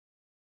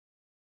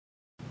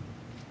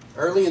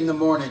Early in the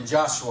morning,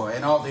 Joshua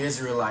and all the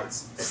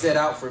Israelites set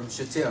out from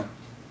Shittim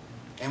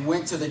and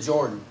went to the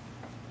Jordan,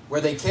 where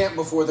they camped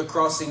before the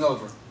crossing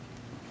over.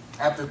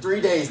 After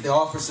 3 days, the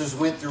officers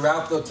went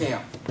throughout the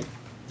camp,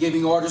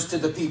 giving orders to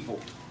the people.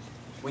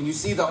 When you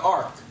see the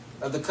ark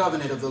of the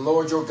covenant of the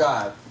Lord your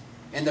God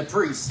and the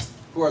priests,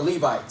 who are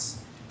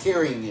Levites,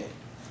 carrying it,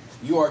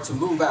 you are to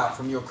move out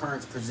from your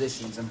current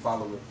positions and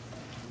follow it.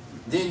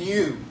 Then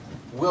you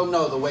will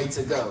know the way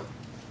to go,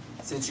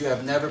 since you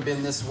have never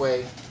been this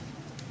way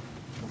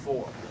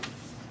before.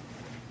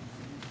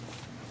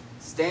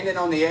 Standing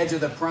on the edge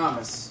of the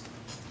promise,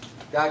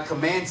 God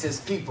commands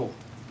his people.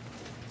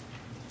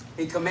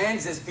 He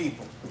commands his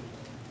people.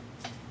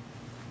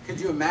 Could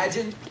you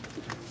imagine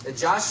that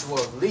Joshua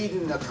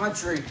leading a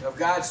country of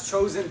God's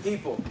chosen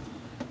people,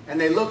 and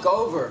they look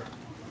over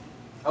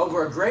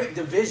a great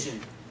division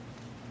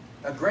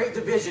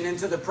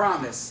into the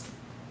promise,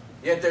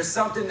 yet there's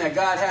something that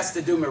God has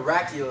to do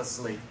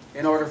miraculously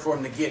in order for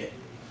him to get it.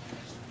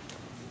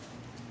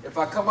 If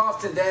I come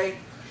off today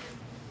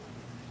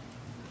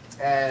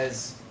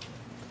as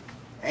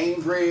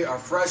angry or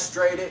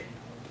frustrated,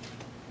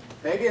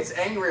 maybe it's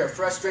angry or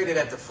frustrated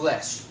at the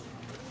flesh.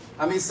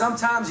 I mean,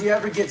 sometimes you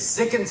ever get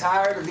sick and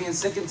tired of being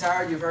sick and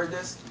tired? You've heard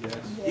this? Yes.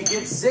 You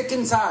get sick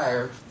and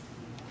tired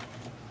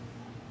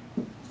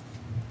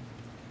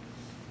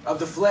of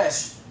the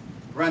flesh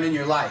running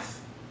your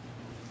life.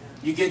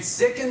 You get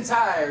sick and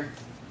tired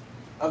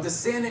of the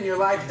sin in your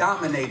life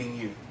dominating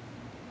you.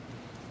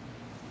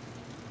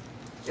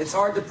 It's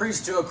hard to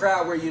preach to a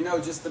crowd where you know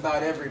just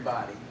about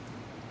everybody.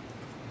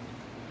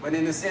 But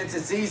in a sense,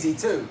 it's easy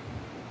too,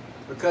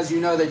 because you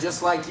know they're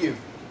just like you.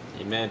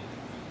 Amen.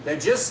 They're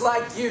just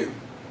like you.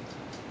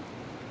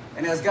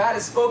 And as God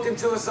has spoken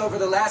to us over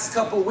the last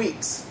couple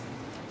weeks,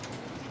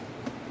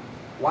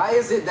 why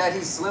is it that he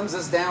slims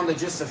us down to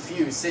just a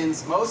few,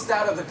 sends most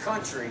out of the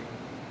country,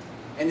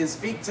 and then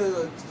speak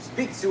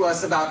to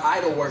us about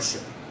idol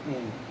worship?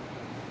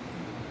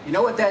 You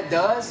know what that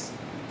does?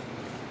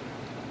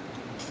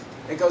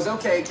 It goes,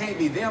 okay, it can't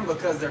be them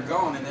because they're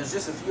gone, and there's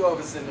just a few of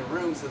us in the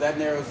room, so that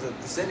narrows the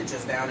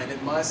percentages down, and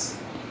it must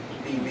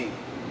be me.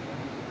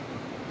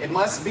 It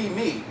must be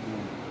me.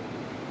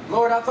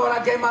 Lord, I thought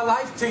I gave my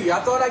life to you. I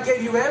thought I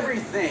gave you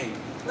everything.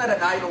 I'm not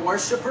an idol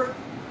worshiper.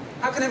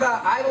 How can I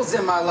have idols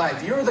in my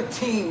life? You're the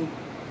king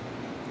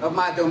of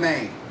my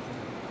domain.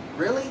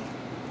 Really?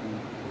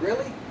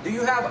 Really? Do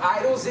you have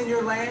idols in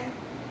your land?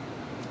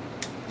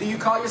 Do you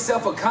call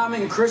yourself a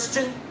common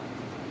Christian?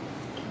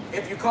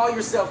 If you call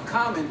yourself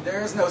common,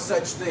 there is no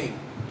such thing.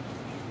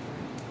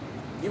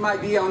 You might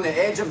be on the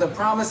edge of the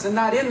promise and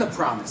not in the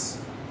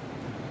promise.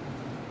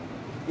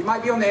 You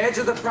might be on the edge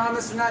of the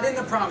promise and not in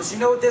the promise. You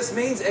know what this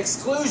means?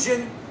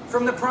 Exclusion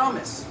from the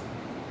promise.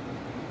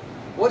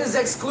 What does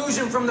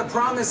exclusion from the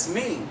promise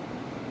mean?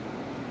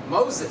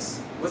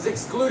 Moses was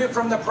excluded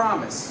from the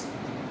promise.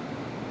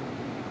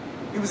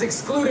 He was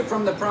excluded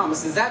from the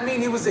promise. Does that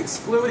mean he was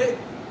excluded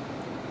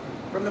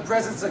from the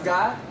presence of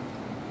God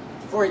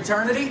for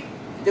eternity?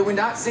 Did we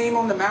not see him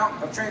on the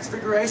Mount of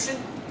Transfiguration?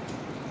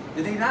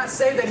 Did he not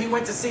say that he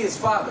went to see his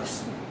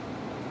fathers?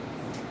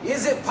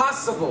 Is it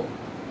possible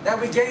that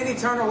we gain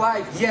eternal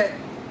life, yet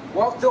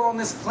walk through on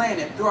this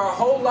planet through our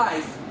whole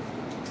life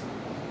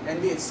and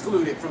be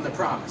excluded from the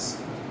promise?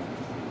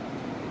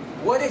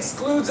 What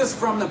excludes us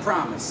from the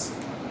promise?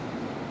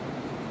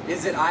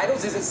 Is it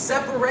idols? Is it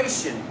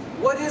separation?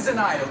 What is an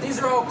idol? These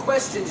are all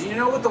questions. You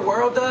know what the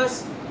world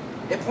does?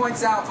 It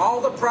points out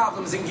all the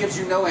problems and gives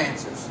you no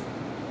answers.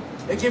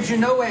 It gives you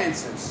no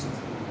answers.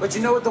 But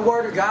you know what the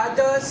Word of God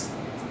does?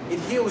 It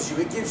heals you.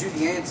 It gives you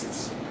the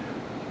answers.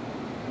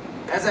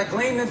 As I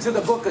gleaned into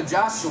the book of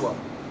Joshua,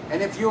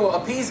 and if you'll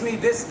appease me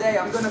this day,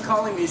 I'm going to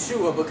call him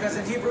Yeshua, because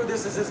in Hebrew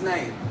this is his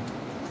name.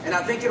 And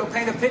I think it'll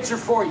paint a picture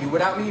for you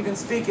without me even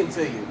speaking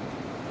to you.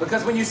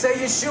 Because when you say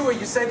Yeshua,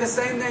 you say the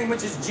same name,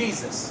 which is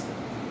Jesus.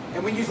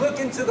 And when you look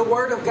into the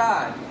Word of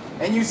God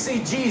and you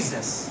see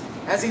Jesus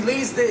as he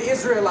leads the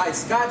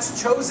Israelites,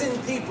 God's chosen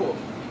people,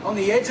 on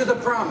the edge of the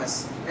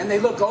promise, and they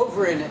look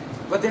over in it,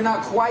 but they're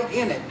not quite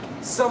in it,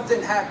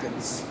 something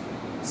happens.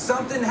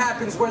 Something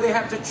happens where they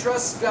have to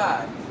trust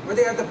God, where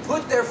they have to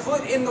put their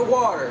foot in the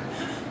water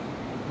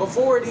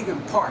before it even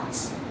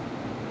parts.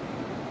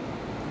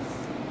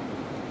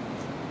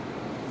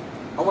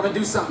 I want to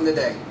do something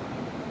today.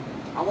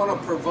 I want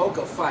to provoke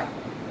a fight.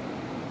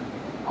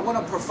 I want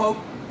to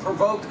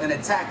provoke an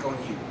attack on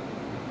you.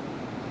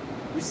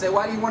 You say,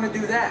 why do you want to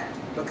do that?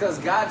 Because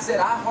God said,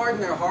 I harden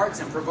their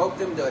hearts and provoke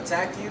them to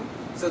attack you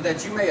so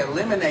that you may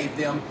eliminate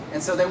them,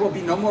 and so there will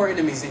be no more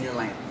enemies in your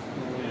land.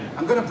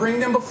 I'm going to bring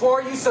them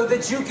before you so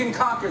that you can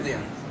conquer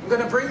them. I'm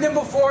going to bring them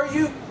before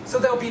you so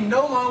they'll be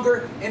no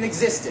longer in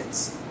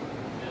existence.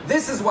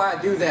 This is why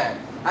I do that.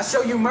 I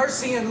show you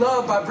mercy and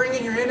love by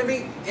bringing your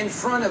enemy in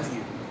front of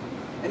you.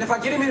 And if I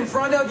get him in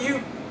front of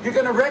you, you're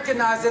going to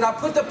recognize that I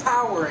put the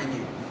power in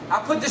you.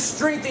 I put the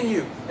strength in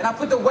you. And I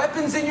put the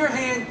weapons in your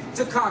hand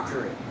to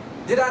conquer it.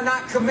 Did I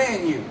not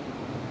command you?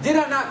 Did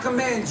I not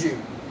command you?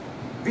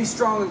 Be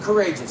strong and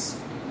courageous.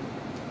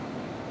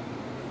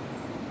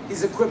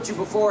 He's equipped you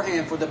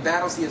beforehand for the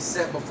battles he has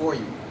set before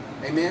you.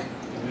 Amen?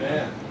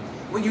 Amen.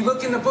 When you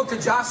look in the book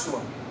of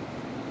Joshua,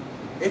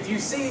 if you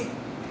see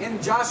in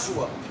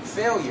Joshua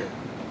failure,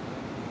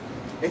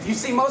 if you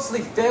see mostly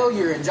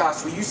failure in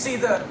Joshua, you see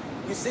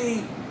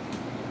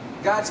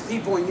God's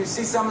people and you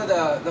see some of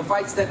the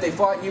fights that they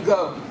fought and you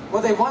go,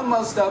 well, they won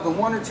most of them,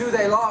 one or two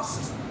they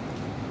lost.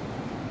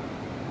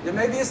 Then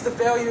maybe it's the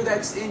failure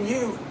that's in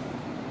you,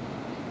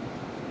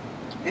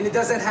 and it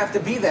doesn't have to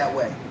be that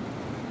way.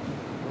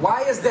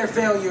 Why is there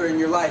failure in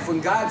your life when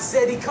God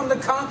said He'd come to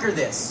conquer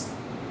this?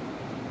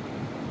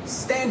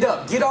 Stand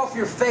up, get off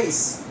your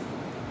face,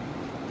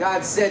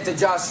 God said to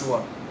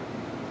Joshua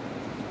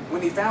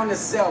when he found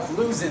himself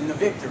losing the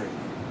victory.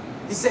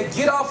 He said,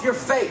 get off your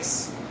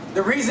face.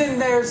 The reason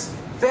there's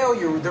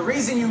failure, the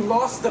reason you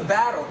lost the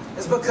battle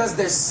is because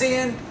there's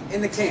sin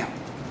in the camp.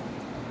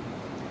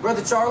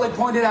 Brother Charlie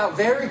pointed out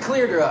very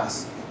clear to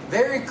us,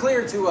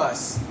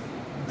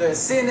 the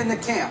sin in the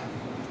camp.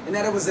 And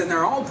that it was in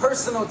their own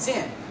personal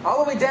tent.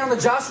 All the way down to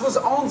Joshua's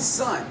own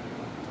son.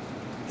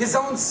 His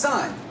own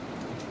son.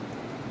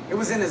 It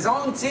was in his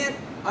own tent,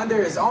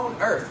 under his own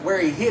earth, where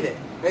he hid it.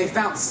 They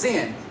found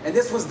sin. And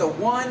this was the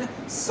one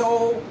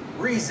sole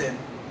reason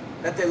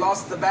that they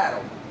lost the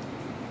battle.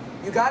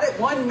 You got it?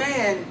 One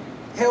man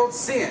held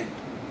sin.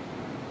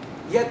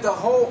 Yet the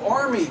whole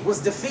army was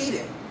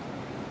defeated.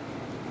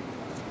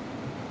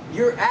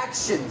 Your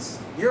actions,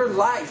 your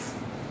life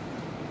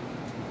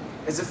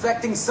is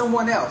affecting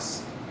someone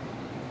else.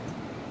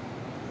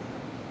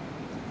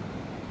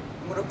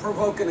 I'm going to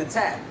provoke an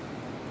attack.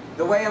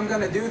 The way I'm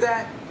going to do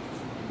that,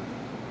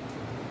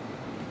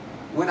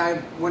 when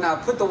I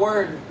put the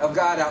word of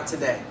God out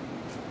today,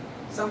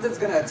 something's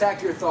going to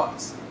attack your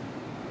thoughts.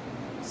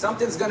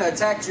 Something's going to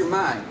attack your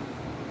mind.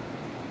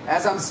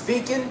 As I'm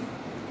speaking,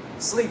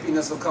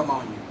 sleepiness will come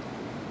on you.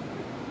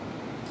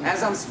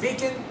 As I'm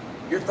speaking,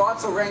 your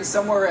thoughts will reign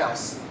somewhere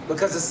else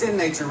because the sin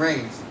nature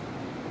reigns.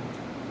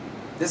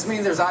 This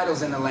means there's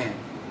idols in the land.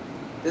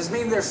 This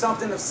means there's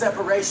something of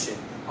separation.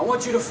 I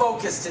want you to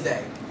focus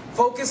today.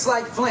 Focus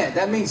like flint.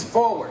 That means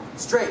forward,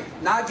 straight,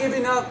 not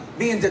giving up,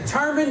 being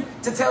determined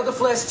to tell the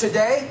flesh,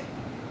 today,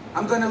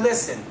 I'm going to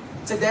listen.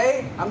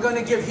 Today, I'm going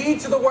to give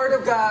heed to the word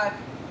of God,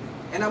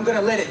 and I'm going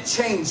to let it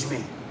change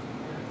me.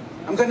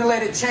 I'm going to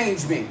let it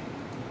change me.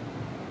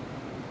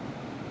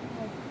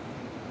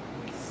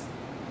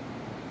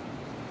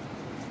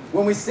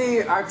 When we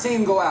see our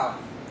team go out,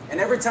 and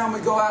every time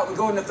we go out, we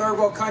go into third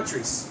world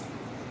countries,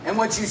 and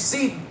what you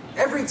see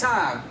every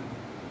time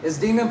is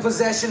demon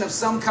possession of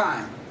some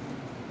kind.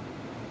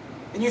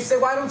 And you say,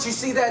 why don't you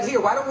see that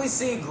here? Why don't we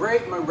see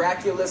great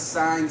miraculous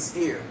signs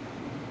here?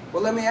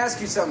 Well, let me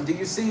ask you something. Do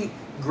you see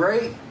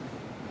great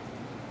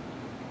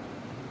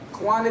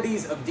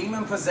quantities of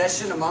demon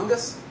possession among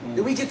us?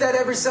 Do we get that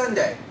every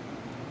Sunday?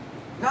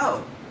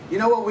 No. You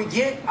know what we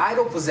get?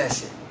 Idol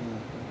possession.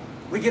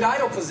 We get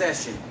idol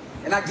possession.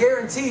 And I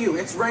guarantee you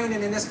it's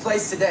raining in this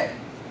place today.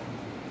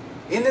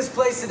 In this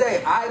place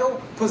today,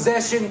 idol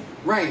possession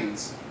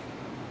reigns.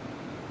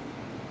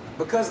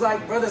 Because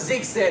like Brother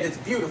Zeke said, it's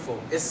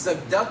beautiful. It's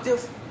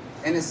seductive,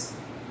 and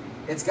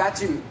it's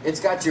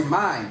got your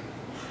mind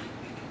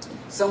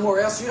somewhere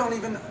else. You don't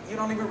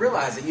even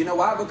realize it. You know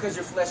why? Because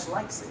your flesh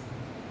likes it.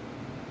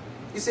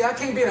 You say, I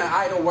can't be an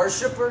idol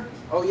worshiper.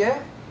 Oh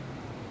yeah?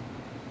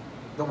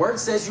 The word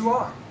says you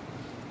are.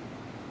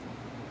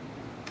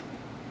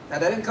 Now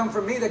that didn't come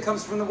from me, that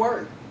comes from the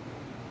word.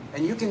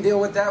 And you can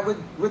deal with that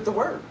with the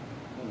word.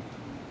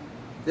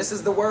 This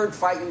is the word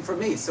fighting for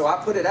me. So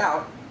I put it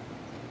out.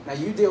 Now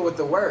you deal with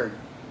the word,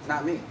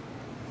 not me.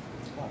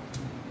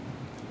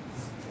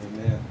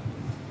 Amen.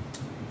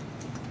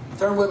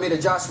 Turn with me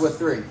to Joshua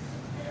 3.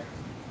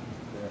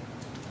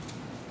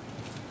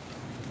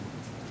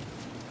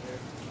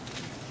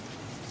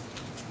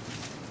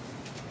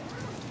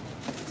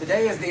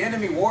 Today, as the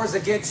enemy wars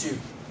against you,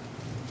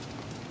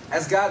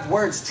 as God's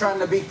word's trying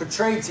to be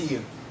portrayed to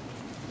you,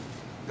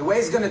 the way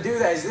he's going to do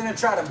that is he's going to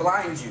try to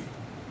blind you.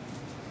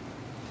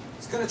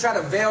 He's going to try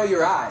to veil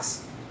your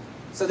eyes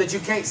so that you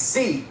can't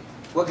see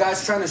what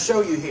God's trying to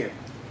show you here.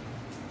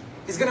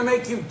 He's going to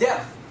make you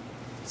deaf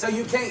so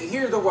you can't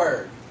hear the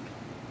word.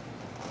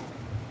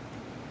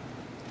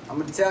 I'm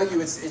going to tell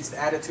you, it's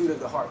the attitude of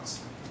the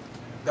hearts.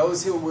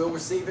 Those who will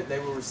receive it, they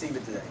will receive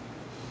it today.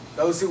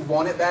 Those who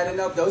want it bad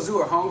enough, those who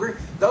are hungry,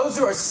 those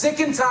who are sick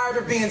and tired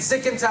of being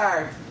sick and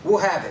tired will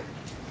have it.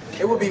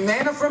 It will be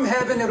manna from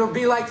heaven. It will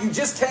be like you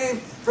just came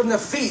from the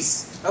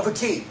feast of a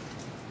king.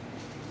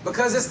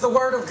 Because it's the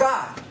word of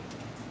God.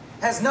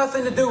 Has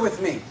nothing to do with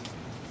me.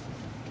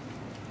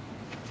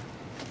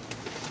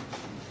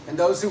 And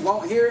those who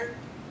won't hear it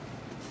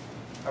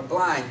are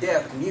blind,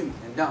 deaf, mute,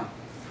 and dumb.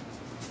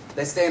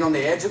 They stand on the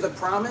edge of the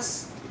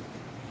promise.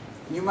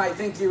 You might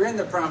think you're in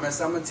the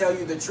promise. I'm going to tell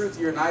you the truth.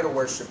 You're an idol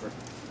worshiper.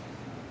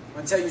 I'm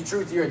going to tell you the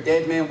truth. You're a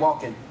dead man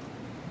walking.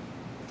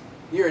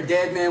 You're a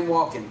dead man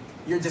walking.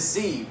 You're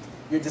deceived.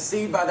 You're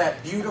deceived by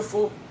that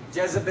beautiful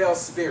Jezebel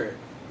spirit.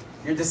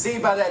 You're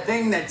deceived by that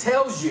thing that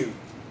tells you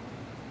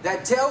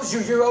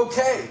you're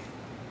okay.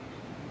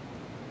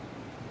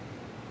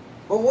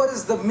 But what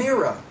does the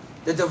mirror,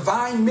 the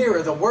divine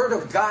mirror, the Word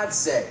of God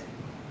say?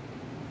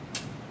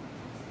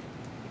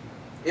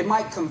 It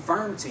might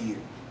confirm to you.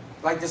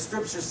 Like the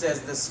scripture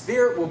says, the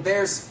Spirit will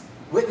bear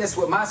witness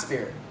with my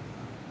spirit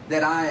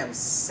that I am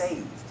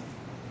saved,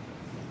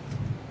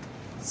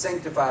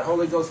 sanctified,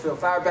 Holy Ghost filled,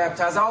 fire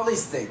baptized, all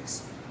these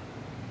things.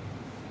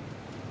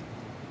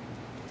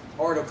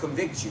 Or it'll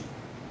convict you.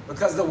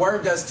 Because the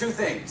Word does two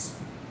things.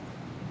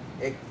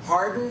 It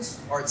hardens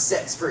or it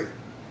sets free.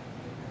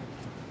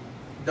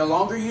 The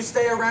longer you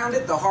stay around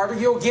it, the harder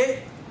you'll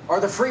get or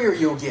the freer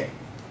you'll get.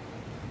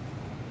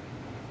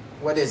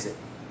 What is it?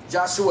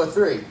 Joshua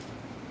 3.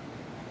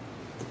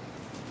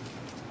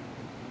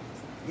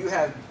 You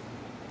have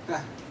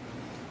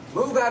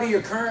move out of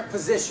your current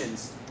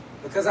positions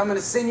because I'm going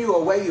to send you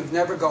a way you've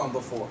never gone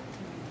before.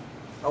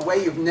 A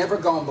way you've never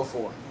gone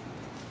before.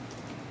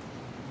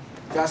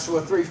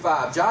 Joshua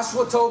 3:5.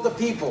 Joshua told the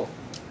people,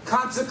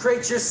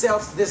 consecrate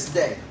yourselves this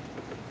day,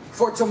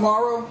 for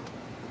tomorrow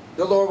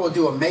the Lord will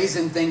do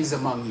amazing things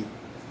among you.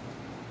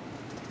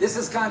 This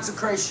is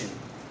consecration.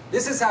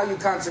 This is how you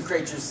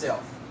consecrate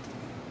yourself.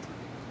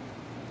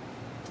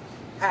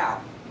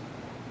 How?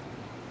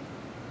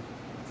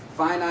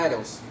 Find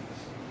idols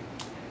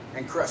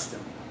and crush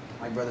them,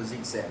 like Brother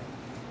Zeke said.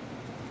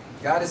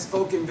 God has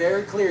spoken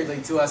very clearly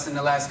to us in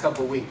the last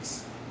couple of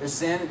weeks.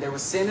 There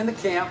was sin in the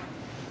camp.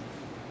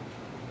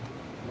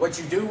 What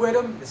you do with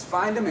them is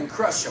find them and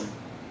crush them.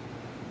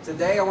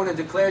 Today I want to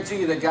declare to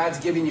you that God's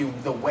giving you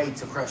the way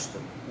to crush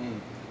them.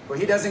 For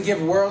He doesn't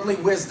give worldly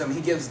wisdom. He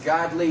gives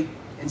godly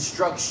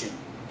instruction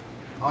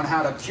on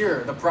how to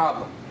cure the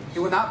problem. He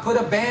will not put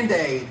a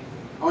Band-Aid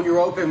on your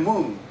open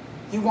wound.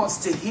 He wants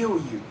to heal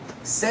you,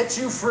 set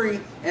you free,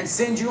 and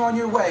send you on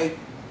your way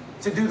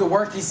to do the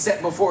work He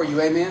set before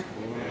you. Amen?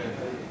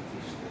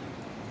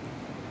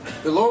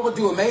 The Lord will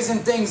do amazing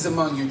things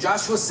among you.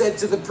 Joshua said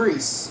to the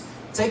priests,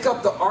 take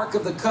up the Ark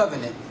of the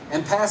Covenant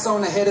and pass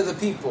on ahead of the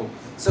people.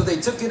 So they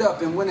took it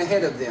up and went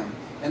ahead of them.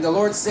 And the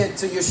Lord said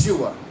to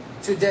Yeshua,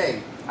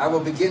 today I will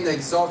begin to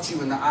exalt you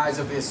in the eyes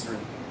of Israel.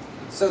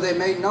 So they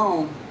made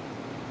known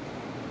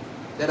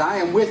that I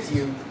am with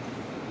you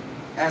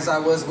as I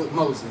was with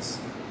Moses.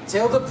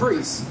 Tell the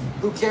priests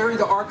who carry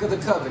the Ark of the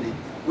Covenant,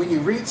 when you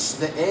reach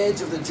the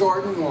edge of the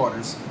Jordan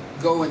waters,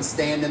 go and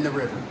stand in the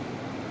river.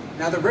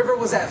 Now the river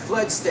was at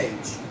flood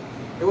stage.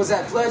 It was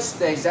at flood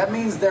stage. That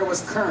means there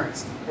was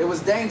currents. It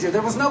was danger.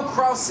 There was no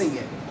crossing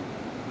it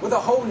with a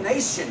whole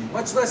nation,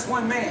 much less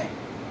one man.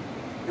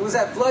 It was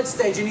at flood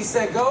stage, and He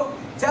said, go,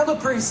 tell the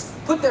priests,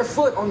 put their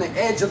foot on the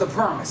edge of the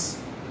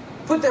promise.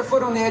 Put their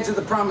foot on the edge of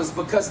the promise,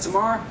 because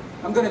tomorrow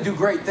I'm going to do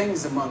great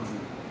things among you.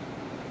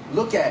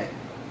 Look at it.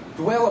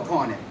 Dwell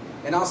upon it.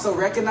 And also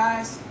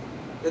recognize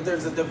that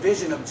there's a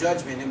division of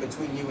judgment in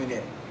between you and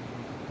it.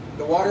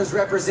 The waters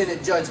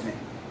represented judgment.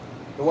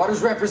 The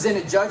waters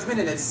represented judgment,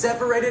 and it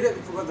separated it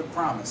from the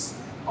promise.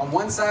 On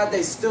one side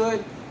they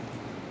stood,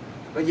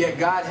 but yet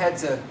God had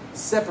to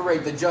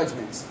separate the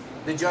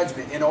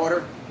judgment in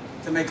order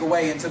to make a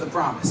way into the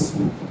promise.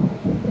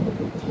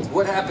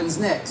 What happens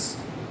next?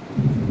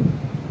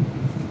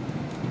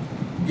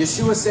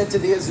 Yeshua said to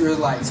the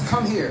Israelites,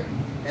 come here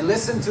and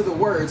listen to the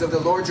words of the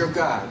Lord your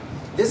God.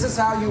 This is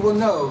how you will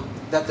know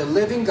that the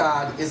living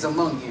God is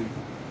among you,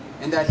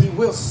 and that He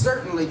will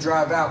certainly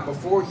drive out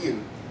before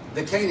you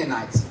the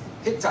Canaanites,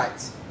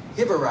 Hittites,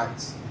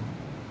 Hiverites,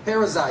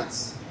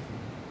 Perizzites,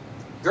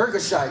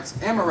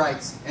 Girgashites,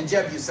 Amorites, and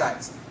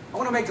Jebusites. I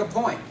want to make a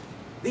point.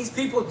 These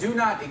people do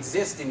not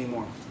exist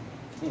anymore.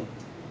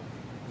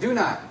 Do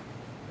not.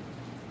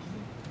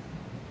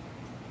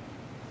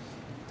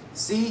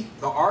 See,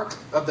 the ark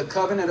of the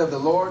covenant of the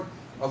Lord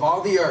of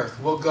all the earth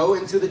will go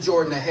into the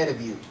Jordan ahead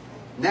of you.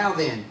 Now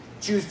then,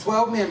 choose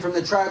 12 men from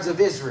the tribes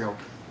of Israel,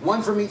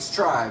 one from each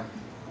tribe.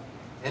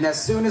 And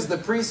as soon as the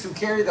priests who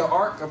carry the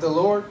ark of the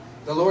Lord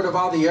of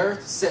all the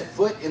earth, set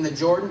foot in the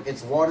Jordan,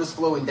 its waters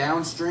flowing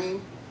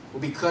downstream will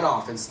be cut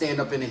off and stand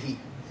up in a heap.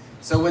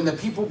 So when the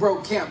people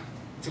broke camp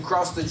to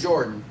cross the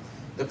Jordan,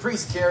 the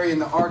priests carrying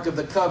the ark of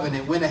the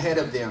covenant went ahead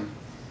of them.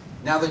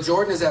 Now the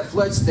Jordan is at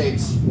flood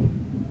stage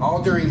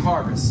all during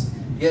harvest.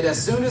 Yet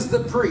as soon as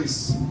the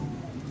priests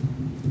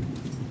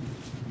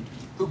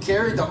who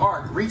carried the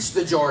ark reached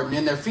the Jordan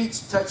and their feet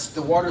touched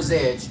the water's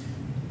edge,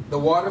 the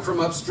water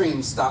from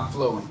upstream stopped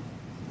flowing.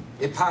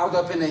 It piled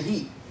up in a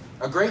heap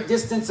a great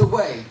distance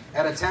away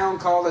at a town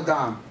called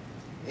Adam,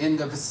 in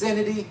the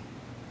vicinity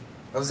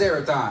of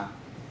Zarethan.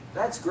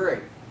 That's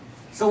great.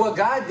 So what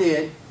God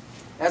did,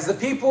 as the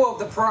people of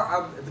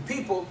the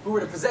people who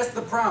were to possess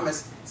the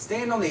promise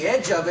stand on the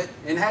edge of it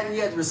and hadn't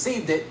yet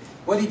received it,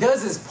 what He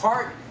does is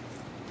part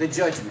the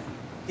judgment.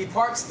 He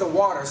parts the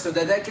water so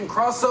that they can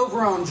cross over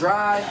on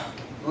dry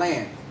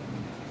land.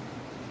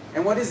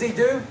 And what does He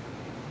do?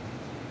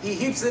 He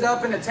heaps it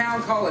up in a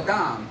town called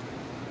Adam,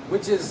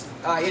 which is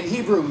in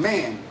Hebrew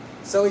man.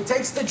 So He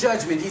takes the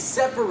judgment, He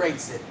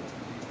separates it.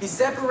 He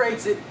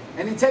separates it,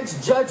 and He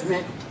takes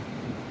judgment,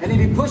 and then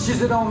He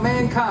pushes it on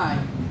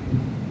mankind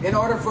in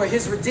order for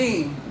His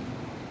redeemed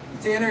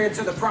to enter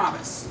into the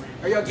promise.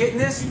 Are y'all getting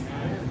this?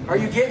 Are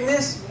you getting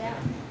this?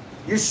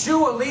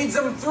 Yeshua leads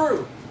them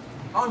through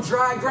on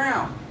dry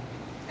ground.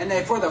 And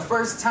they, for the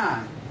first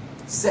time,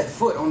 set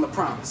foot on the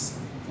promise.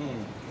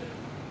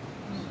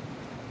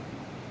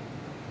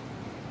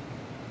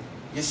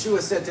 Yeshua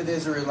said to the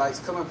Israelites,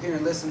 come up here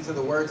and listen to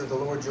the words of the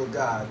Lord your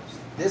God.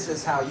 This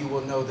is how you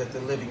will know that the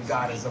living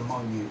God is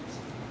among you.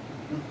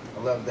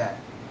 I love that.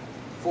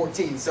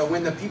 14. So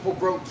when the people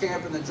broke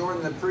camp in the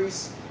Jordan, the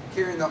priests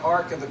carrying the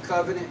Ark of the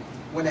Covenant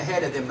went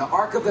ahead of them. The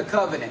Ark of the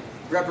Covenant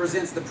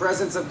represents the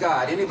presence of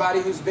God.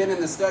 Anybody who's been in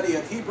the study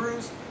of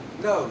Hebrews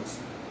knows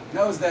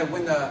that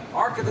when the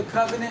Ark of the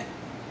Covenant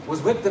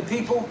was with the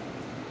people,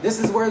 this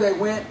is where they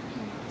went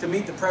to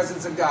meet the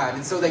presence of God.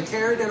 And so they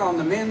carried it on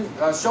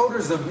the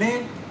shoulders of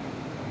men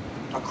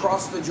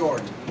across the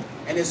Jordan.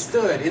 And it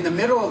stood in the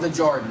middle of the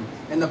Jordan.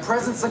 And the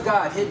presence of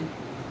God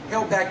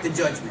held back the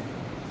judgment.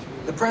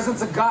 The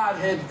presence of God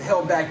had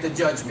held back the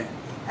judgment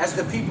as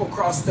the people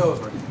crossed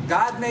over.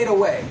 God made a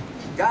way.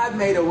 God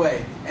made a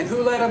way. And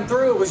who led them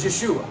through? It was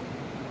Yeshua.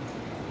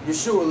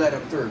 Yeshua led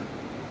them through.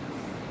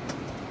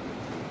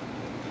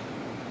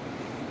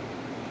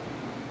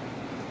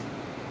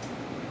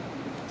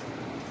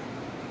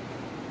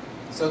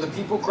 So the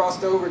people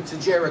crossed over to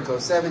Jericho.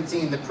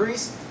 17. The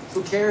priests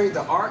who carried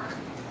the Ark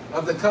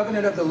of the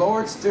Covenant of the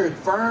Lord stood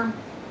firm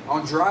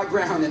on dry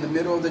ground in the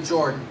middle of the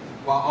Jordan,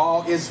 while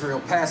all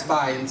Israel passed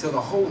by until the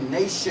whole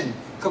nation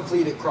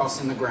completed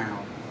crossing the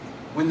ground.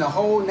 When the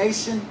whole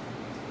nation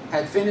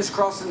had finished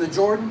crossing the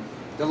Jordan,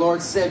 the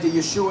Lord said to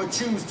Yeshua,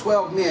 choose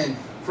 12 men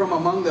from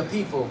among the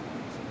people,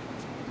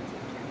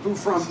 who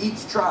from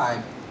each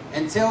tribe,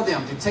 and tell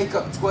them to take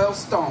up 12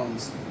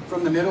 stones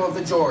from the middle of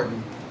the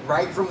Jordan,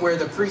 right from where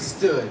the priest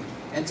stood,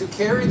 and to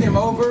carry them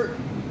over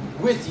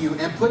with you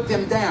and put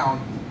them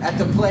down at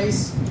the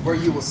place where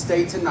you will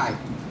stay tonight.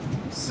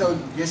 So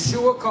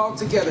Yeshua called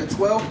together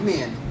 12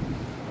 men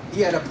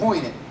he had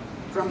appointed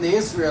from the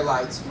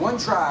Israelites, one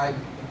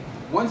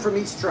from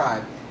each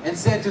tribe, and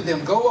said to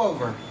them, go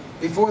over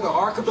before the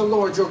ark of the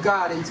Lord your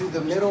God into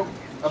the middle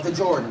of the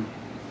Jordan.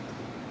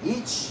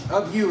 Each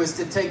of you is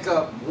to take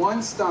up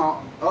a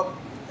stone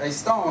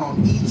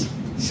on each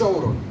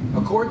shoulder,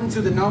 according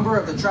to the number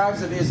of the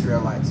tribes of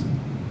Israelites,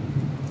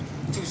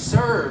 to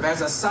serve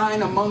as a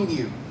sign among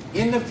you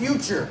in the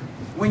future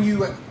when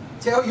you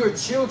tell your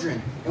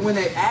children, and when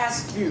they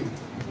ask you,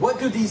 what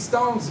do these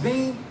stones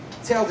mean?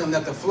 Tell them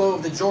that the flow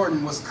of the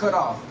Jordan was cut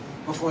off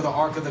before the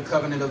Ark of the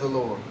Covenant of the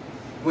Lord.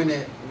 When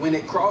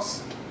it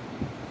crossed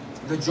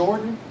the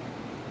Jordan,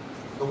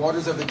 the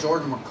waters of the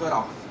Jordan were cut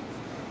off.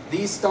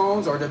 These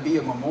stones are to be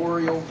a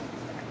memorial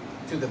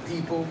to the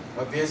people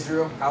of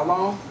Israel. How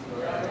long?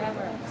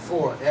 Forever.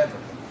 Forever.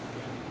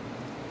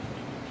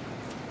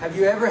 Have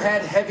you ever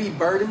had heavy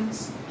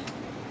burdens?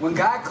 When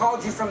God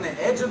called you from the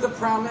edge of the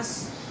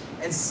promise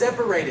and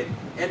separated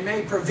and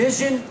made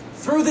provision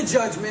through the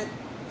judgment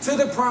to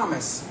the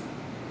promise,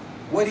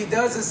 what he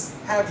does is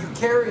have you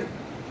carry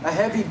a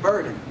heavy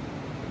burden.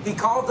 He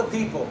called the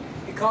people.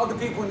 He called the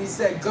people and he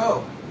said,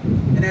 go.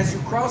 And as you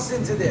cross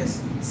into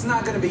this, it's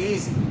not going to be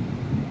easy.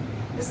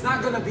 It's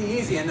not going to be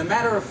easy. And as a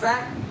matter of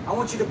fact, I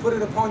want you to put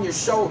it upon your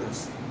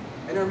shoulders.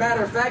 And as a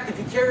matter of fact, if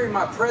you carry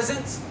my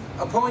presence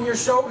upon your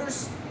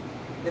shoulders,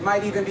 it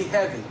might even be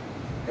heavy.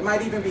 It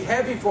might even be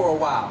heavy for a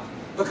while,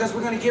 because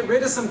we're going to get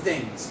rid of some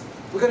things.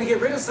 We're going to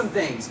get rid of some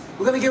things.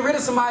 We're going to get rid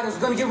of some idols.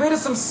 We're going to get rid of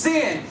some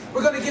sin.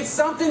 We're going to get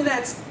something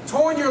that's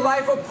torn your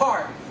life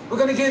apart. We're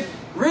going to get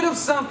rid of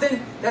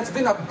something that's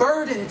been a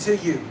burden to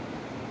you.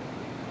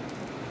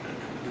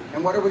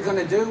 And what are we going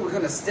to do? We're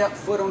going to step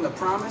foot on the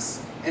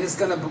promise, and it's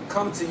going to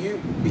become to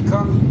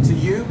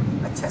you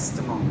a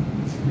testimony,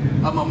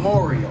 a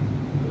memorial.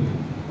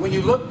 When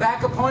you look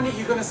back upon it,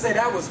 you're going to say,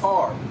 that was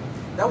hard.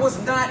 That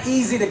was not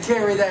easy to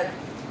carry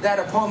that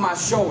upon my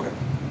shoulder.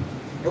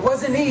 It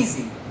wasn't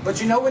easy. But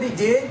you know what he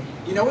did?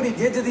 You know what he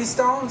did to these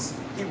stones?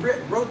 He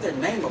wrote their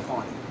name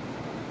upon it.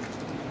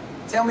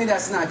 Tell me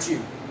that's not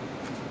you.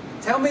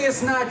 Tell me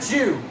it's not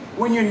you.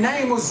 When your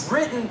name was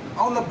written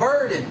on the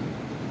burden,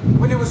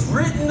 when it was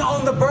written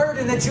on the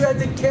burden that you had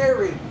to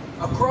carry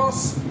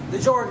across the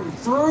Jordan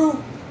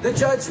through the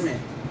judgment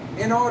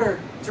in order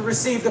to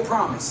receive the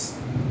promise.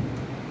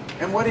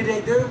 And what did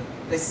they do?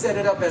 They set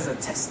it up as a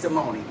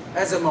testimony,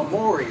 as a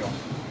memorial.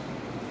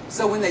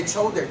 So when they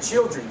told their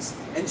children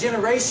and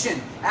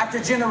generation after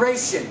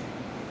generation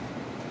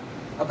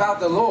about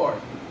the Lord,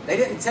 they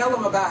didn't tell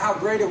them about how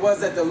great it was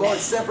that the Lord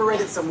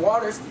separated some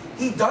waters.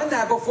 He'd done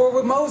that before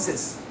with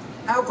Moses.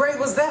 How great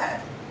was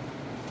that?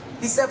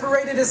 He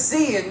separated a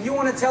sea, and you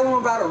want to tell them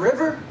about a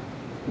river?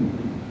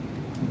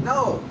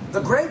 No.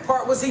 The great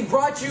part was he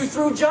brought you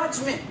through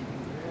judgment.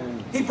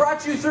 He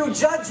brought you through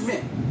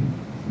judgment.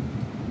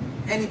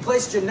 And he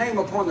placed your name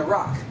upon the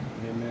rock.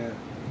 Amen.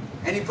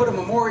 And he put a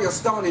memorial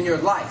stone in your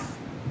life.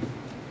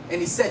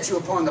 And he set you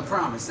upon the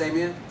promise.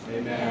 Amen?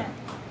 Amen.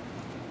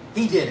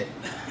 He did it.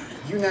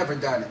 You never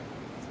done it.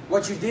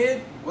 What you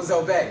did was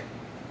obey.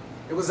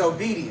 It was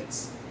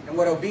obedience. And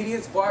what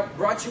obedience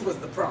brought you was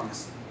the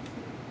promise.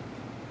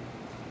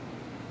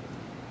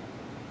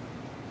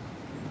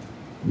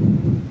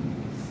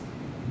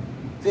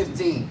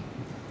 "15.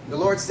 The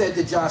Lord said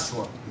to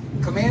Joshua,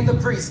 command the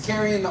priests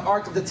carrying the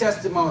ark of the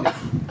testimony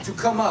to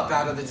come up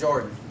out of the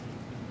Jordan.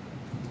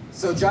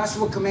 So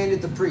Joshua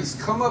commanded the priests,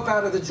 come up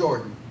out of the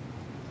Jordan.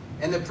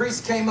 And the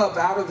priests came up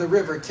out of the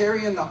river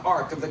carrying the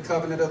ark of the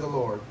covenant of the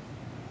Lord.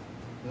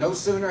 No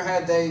sooner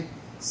had they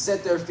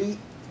set their feet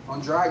on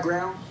dry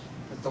ground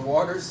that the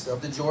waters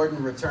of the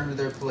Jordan returned to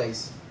their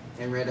place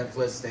and ran at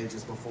flood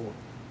stages before.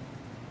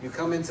 You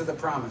come into the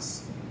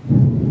promise,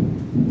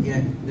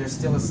 yet there's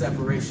still a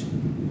separation.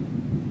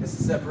 It's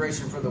a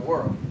separation for the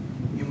world.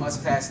 You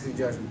must pass through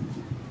judgment.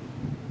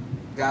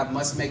 God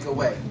must make a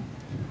way.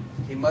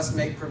 He must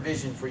make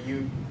provision for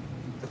you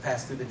to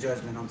pass through the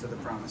judgment onto the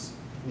promise.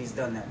 And he's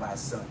done that by his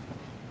son.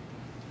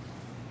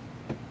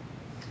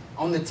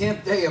 On the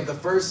 10th day of the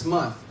first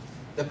month,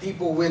 the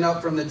people went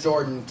up from the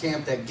Jordan,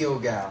 camped at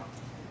Gilgal,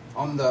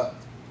 on the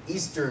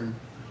eastern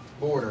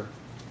border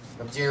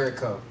of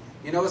Jericho.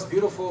 You know what's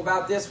beautiful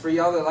about this for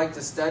y'all that like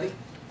to study?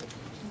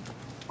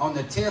 On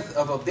the 10th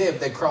of Abib,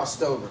 they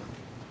crossed over.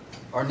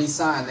 Or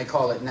Nisan, they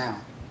call it now.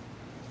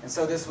 And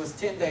so this was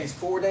 10 days.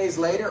 4 days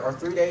later, or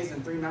 3 days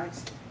and 3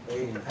 nights, they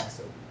ate the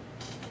Passover.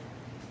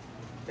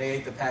 They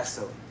ate the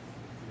Passover.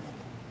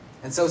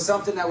 And so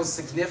something that was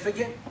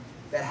significant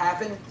that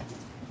happened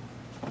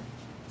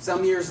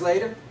some years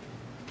later,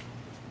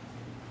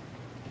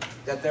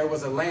 that there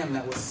was a lamb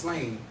that was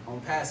slain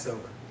on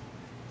Passover.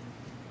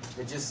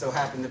 It just so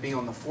happened to be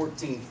on the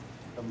 14th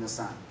of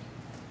Nisan.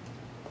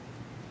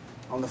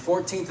 On the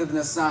 14th of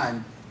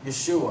Nisan,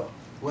 Yeshua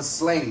was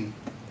slain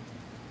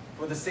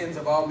for the sins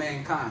of all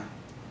mankind.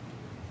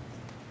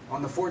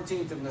 On the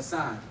 14th of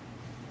Nisan,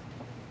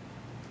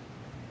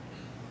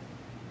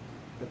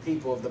 the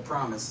people of the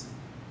promise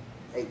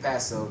ate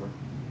Passover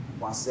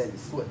while setting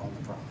foot on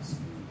the promise.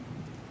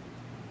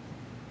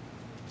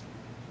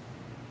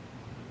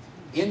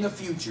 In the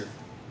future,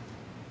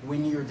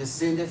 when your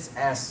descendants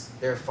ask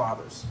their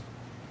fathers,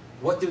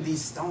 what do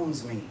these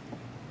stones mean?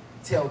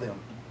 Tell them,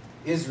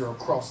 Israel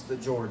crossed the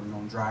Jordan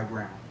on dry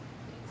ground.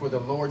 For the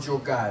Lord your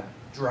God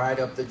dried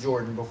up the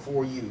Jordan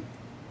before you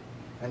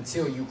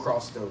until you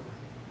crossed over.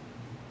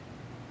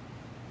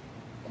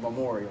 A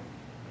memorial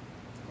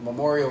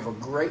of a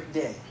great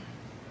day,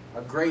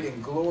 a great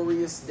and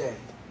glorious day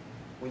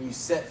when you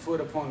set foot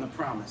upon the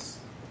promise.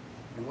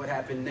 And what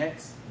happened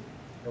next?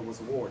 It was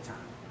wartime.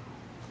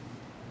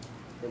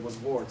 It was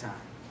wartime.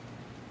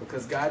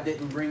 Because God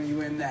didn't bring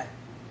you in that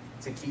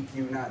to keep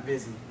you not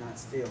busy, not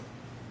still.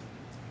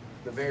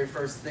 The very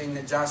first thing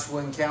that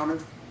Joshua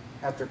encountered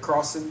after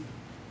crossing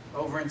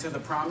over into the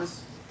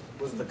promise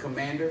was the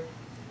commander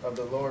of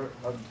the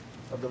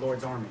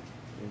Lord's army.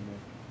 Amen.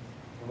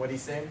 And what he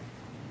said?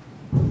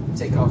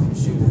 Take off your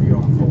shoes, for you're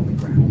on holy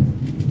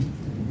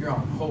ground. You're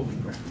on holy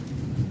ground.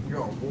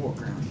 You're on war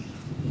ground.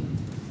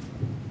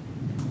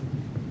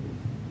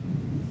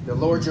 The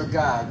Lord your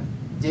God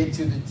did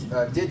to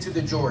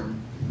the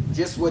Jordan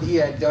just what he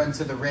had done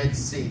to the Red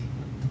Sea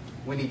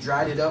when he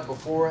dried it up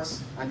before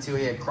us until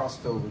he had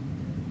crossed over.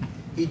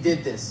 He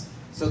did this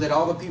so that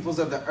all the peoples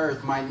of the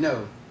earth might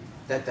know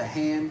that the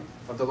hand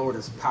of the Lord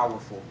is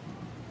powerful,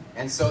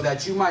 and so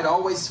that you might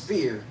always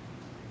fear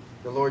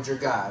the Lord your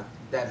God.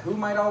 That who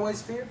might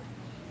always fear?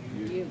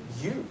 You.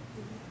 You.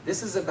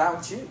 This is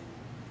about you.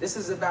 This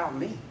is about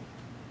me.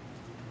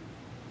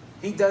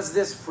 He does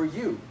this for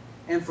you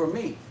and for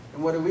me.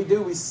 And what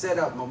do? We set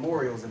up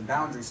memorials and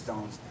boundary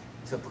stones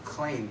to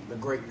proclaim the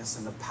greatness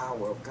and the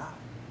power of God.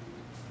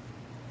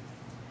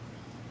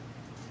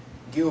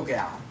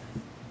 Gilgal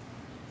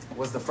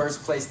was the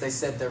first place they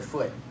set their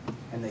foot,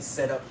 and they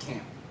set up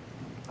camp.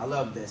 I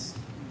love this.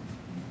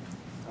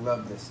 I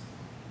love this.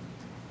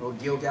 Well,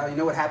 Gilgal, you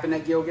know what happened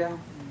at Gilgal?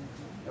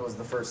 It was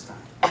the first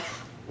time.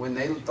 When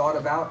they thought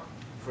about,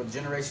 for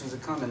generations to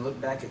come and look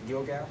back at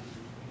Gilgal,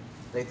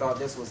 they thought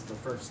this was the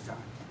first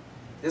time.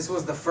 This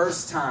was the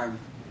first time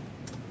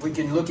we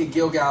can look at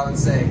Gilgal and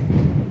say,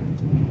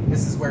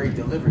 this is where he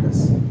delivered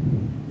us.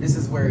 This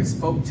is where he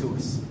spoke to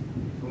us.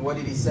 And what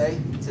did he say?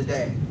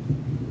 Today,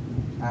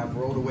 I have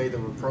rolled away the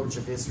reproach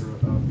of Israel,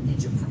 of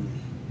Egypt from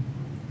you.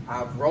 I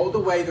have rolled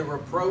away the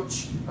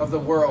reproach of the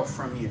world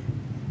from you.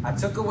 I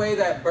took away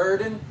that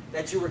burden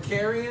that you were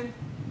carrying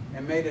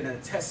and made it a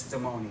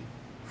testimony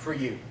for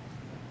you.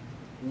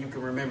 And you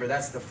can remember,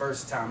 that's the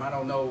first time. I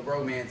don't know what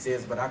romance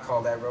is, but I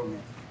call that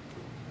romance.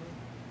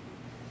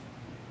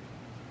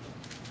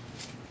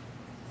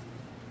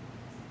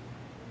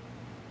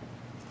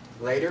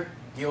 Later,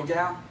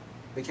 Gilgal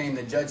became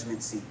the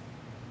judgment seat.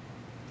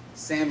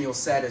 Samuel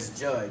sat as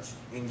judge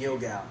in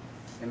Gilgal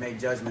and made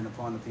judgment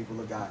upon the people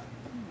of God.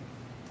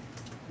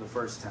 The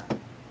first time.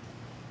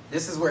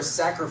 This is where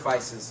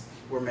sacrifices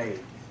were made.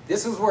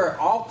 This is where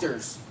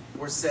altars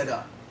were set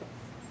up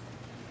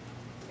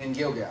in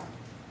Gilgal.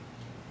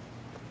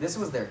 This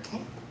was their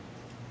camp.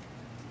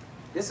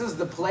 This was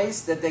the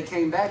place that they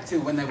came back to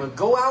when they would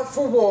go out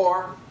for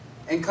war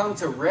and come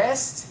to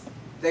rest.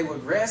 They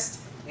would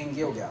rest in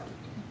Gilgal.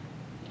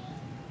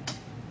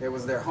 It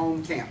was their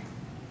home camp.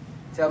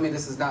 Tell me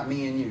this is not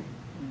me and you.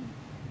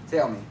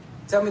 Tell me.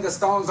 Tell me the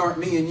stones aren't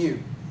me and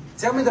you.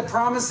 Tell me the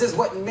promises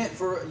wasn't meant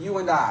for you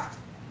and I.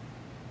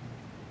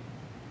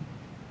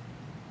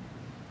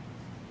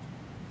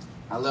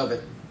 I love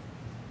it.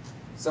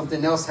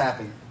 Something else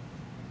happened.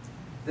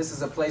 This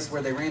is a place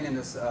where they ran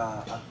into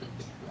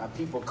a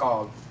people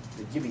called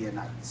the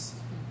Gibeonites.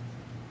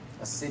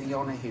 A city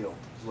on a hill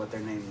is what their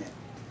name meant.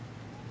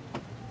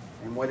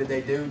 And what did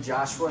they do?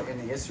 Joshua and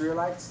the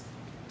Israelites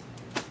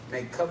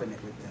made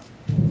covenant with them.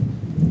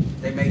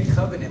 They made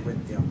covenant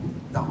with them.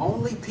 The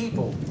only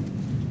people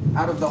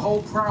out of the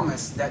whole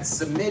promise that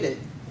submitted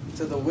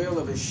to the will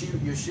of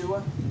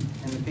Yeshua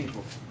and the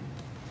people.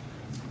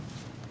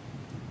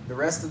 The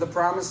rest of the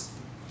promise,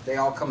 they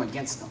all come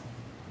against them.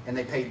 And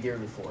they paid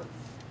dearly for it.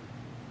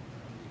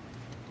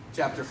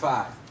 Chapter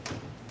 5.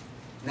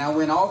 Now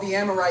when all the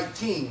Amorite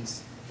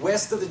kings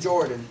west of the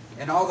Jordan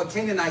and all the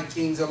Canaanite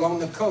kings along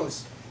the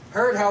coast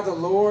heard how the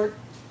Lord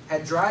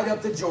had dried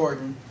up the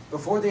Jordan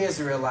before the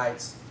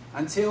Israelites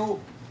until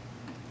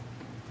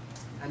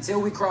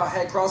we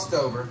had crossed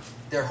over,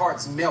 their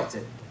hearts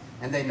melted,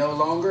 and they no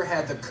longer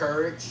had the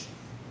courage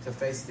to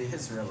face the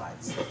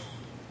Israelites.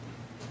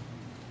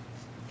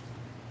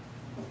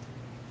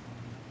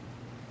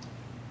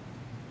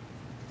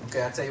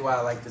 Okay, I'll tell you why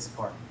I like this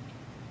part.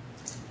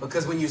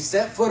 Because when you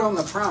set foot on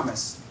the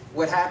promise,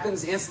 what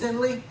happens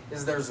instantly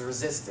is there's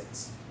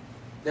resistance.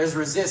 There's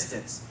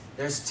resistance.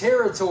 There's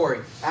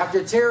territory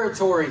after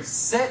territory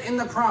set in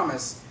the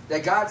promise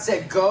that God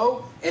said,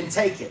 go and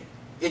take it.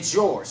 It's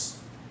yours.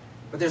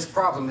 But there's a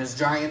problem. There's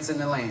giants in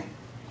the land.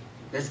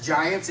 There's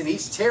giants in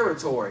each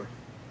territory.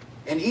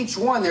 And each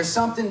one, there's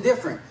something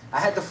different. I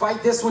had to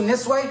fight this one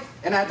this way,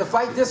 and I had to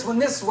fight this one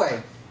this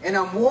way. And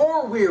I'm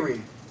war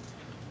weary.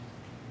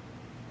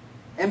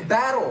 And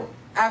battle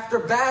after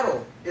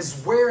battle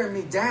is wearing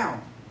me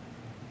down.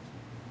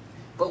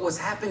 But what's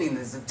happening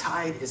is the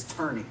tide is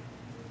turning.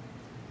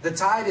 The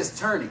tide is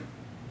turning.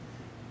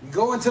 You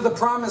go into the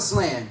promised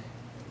land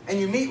and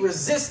you meet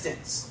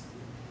resistance.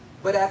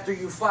 But after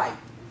you fight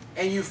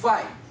and you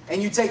fight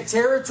and you take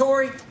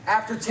territory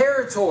after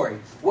territory,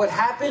 what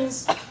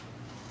happens?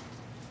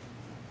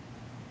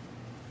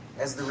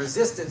 As the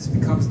resistance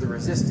becomes the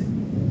resistant.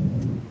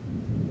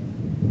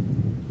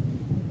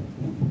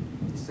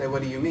 You say,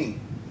 what do you mean?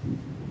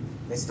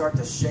 They start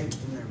to shake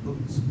in their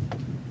boots.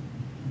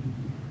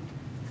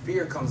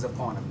 Fear comes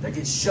upon them. They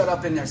get shut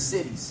up in their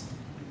cities.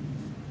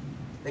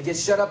 They get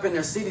shut up in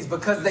their cities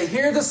because they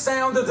hear the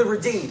sound of the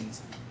redeemed.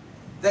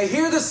 They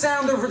hear the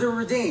sound of the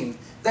redeemed.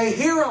 They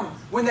hear them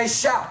when they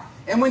shout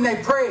and when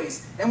they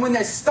praise and when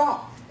they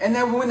stomp and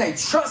then when they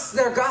trust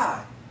their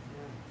God.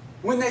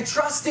 When they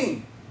trust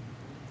Him.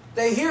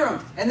 They hear Him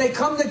and they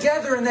come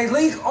together and they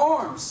link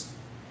arms.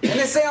 And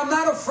they say, I'm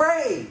not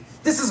afraid.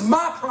 This is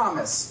my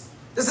promise.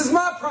 This is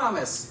my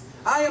promise.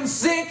 I am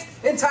sick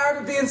and tired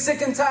of being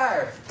sick and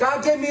tired.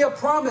 God gave me a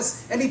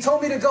promise and He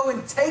told me to go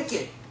and take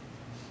it.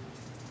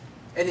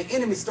 And the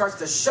enemy starts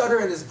to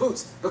shudder in his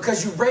boots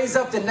because you raise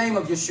up the name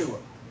of Yeshua.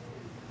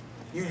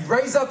 You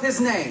raise up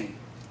His name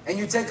and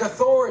you take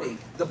authority,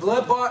 the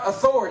blood-bought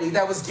authority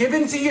that was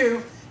given to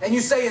you, and you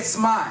say, it's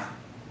mine.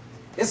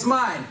 It's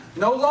mine.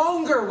 No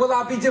longer will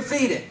I be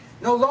defeated.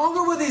 No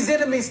longer will these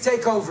enemies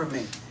take over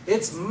me.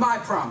 It's my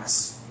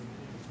promise.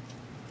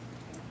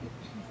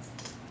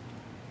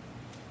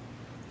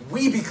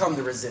 We become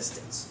the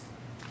resistance.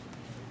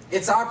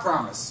 It's our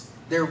promise.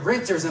 They're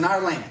renters in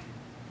our land.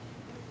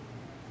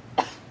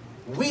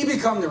 We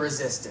become the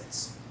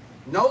resistance.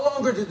 No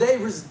longer do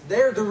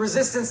they're the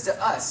resistance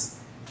to us.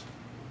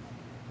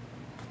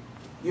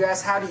 You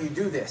ask, how do you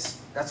do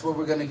this? That's what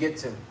we're going to get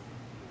to.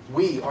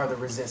 We are the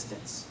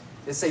resistance.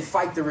 They say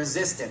fight the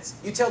resistance.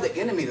 You tell the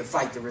enemy to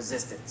fight the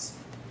resistance.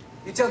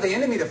 You tell the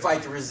enemy to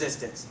fight the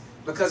resistance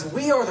because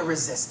we are the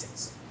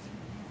resistance.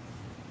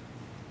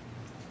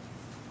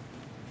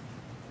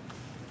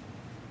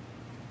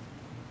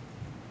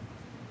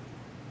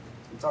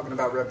 I'm talking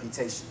about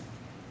reputation.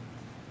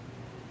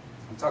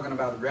 I'm talking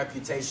about the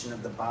reputation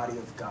of the body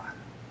of God.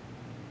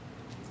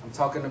 I'm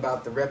talking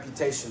about the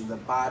reputation of the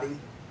body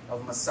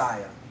of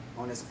Messiah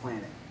on this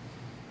planet.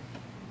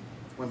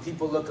 When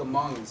people look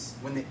among us,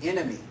 when the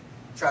enemy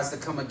tries to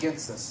come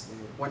against us,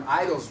 when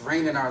idols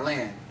reign in our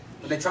land,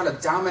 when they try to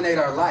dominate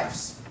our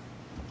lives,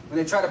 when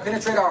they try to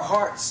penetrate our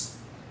hearts,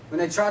 when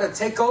they try to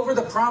take over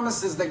the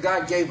promises that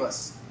God gave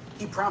us.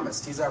 He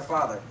promised. He's our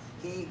Father.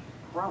 He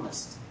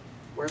promised.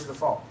 Where's the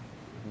fault?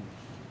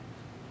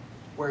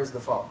 Where's the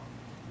fault?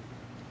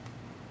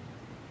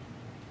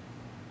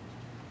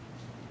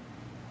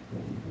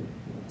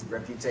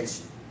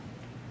 Reputation.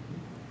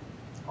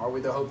 Are we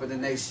the hope of the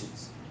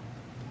nations?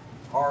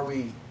 Are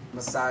we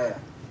Messiah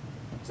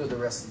to the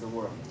rest of the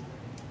world?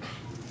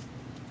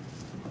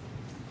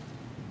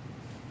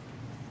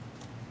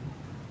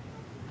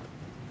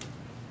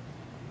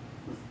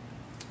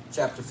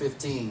 Chapter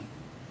 15,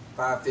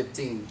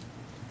 5:15.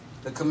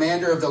 The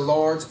commander of the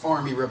Lord's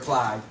army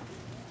replied,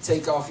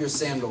 take off your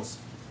sandals,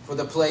 for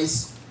the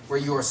place where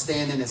you are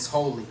standing is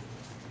holy.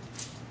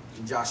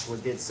 And Joshua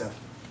did so.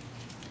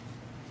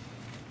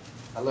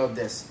 I love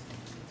this.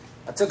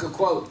 I took a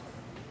quote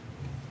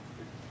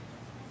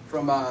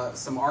from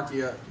some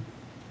archaeology.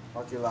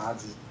 How do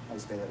you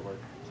say that word?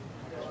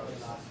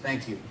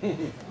 Thank you.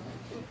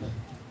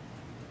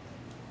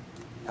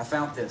 I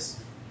found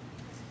this.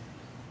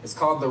 It's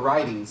called the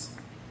Writings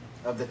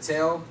of the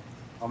Tel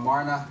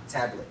Amarna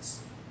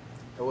Tablets.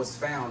 It was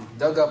found,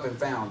 dug up and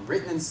found,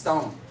 written in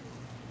stone.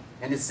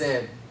 And it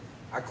said,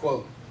 I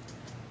quote,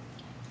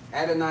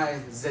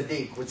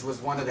 Adoni-Zedek, which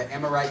was one of the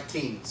Amorite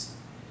kings,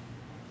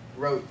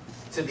 wrote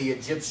to the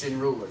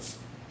Egyptian rulers,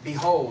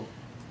 Behold,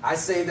 I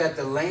say that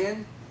the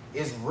land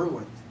is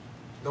ruined.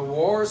 The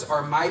wars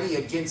are mighty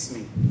against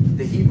me.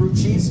 The Hebrew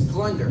chiefs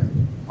plunder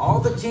all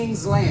the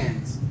king's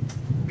lands.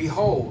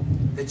 Behold,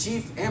 the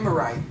chief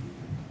Amorite,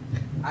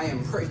 I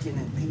am breaking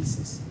in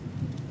pieces.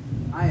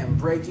 I am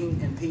breaking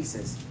in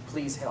pieces.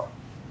 Please help.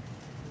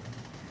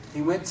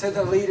 He went to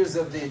the leaders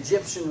of the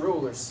Egyptian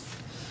rulers,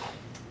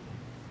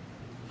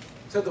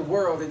 to the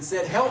world, and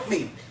said, help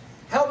me.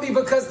 Help me,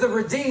 because the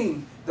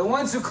redeemed, the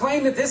ones who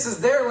claim that this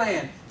is their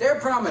land, their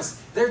promise,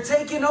 they're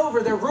taking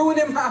over. They're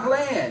ruining my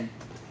land.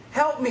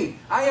 Help me.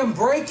 I am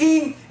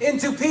breaking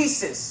into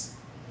pieces.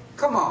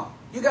 Come on.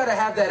 You got to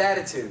have that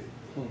attitude.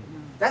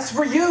 That's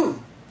for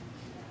you.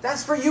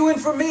 That's for you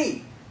and for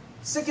me.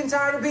 Sick and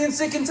tired of being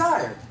sick and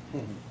tired.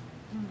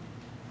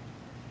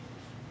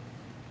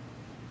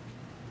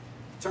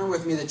 Turn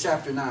with me to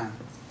chapter 9.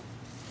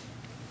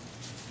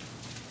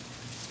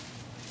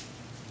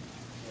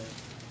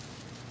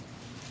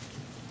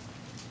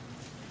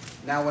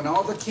 Now when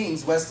all the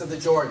kings west of the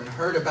Jordan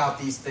heard about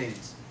these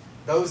things,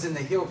 those in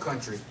the hill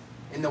country,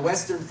 in the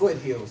western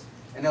foothills,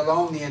 and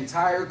along the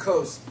entire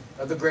coast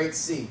of the Great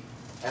Sea,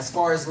 as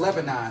far as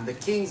Lebanon, the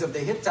kings of the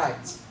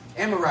Hittites,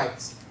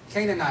 Amorites,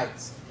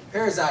 Canaanites,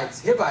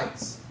 Perizzites,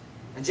 Hivites,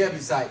 and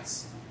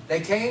Jebusites,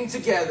 they came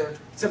together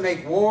to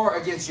make war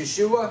against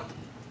Yeshua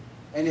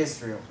and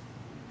Israel.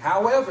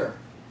 However,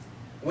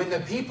 when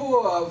the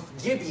people of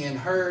Gibeon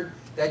heard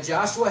that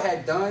Joshua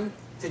had done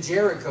to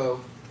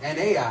Jericho and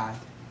Ai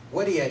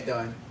what he had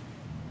done,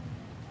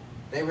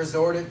 they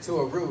resorted to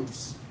a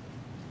ruse.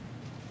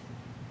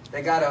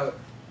 They got a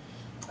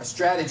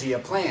strategy, a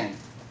plan.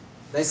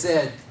 They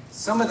said,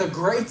 some of the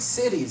great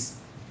cities,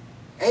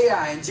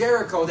 Ai and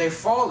Jericho, they've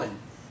fallen.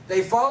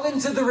 They've fallen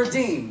to the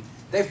redeemed.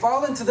 They've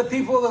fallen to the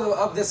people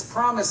of this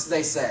promise,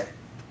 they said.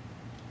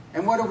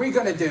 And what are we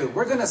going to do?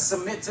 We're going to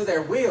submit to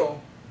their will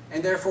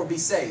and therefore be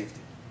saved.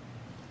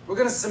 We're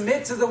going to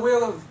submit to the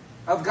will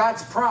of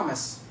God's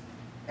promise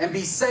and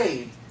be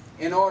saved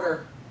in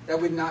order that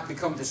we not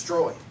become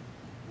destroyed.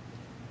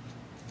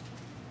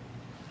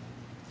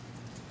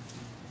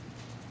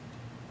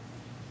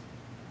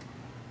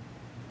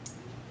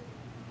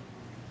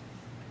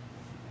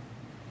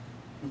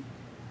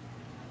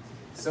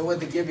 So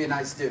what did the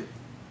Gibeonites do?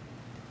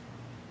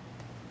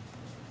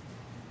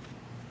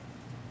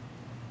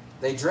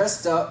 They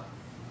dressed up.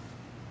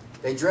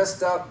 They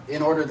dressed up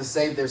in order to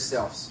save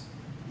themselves.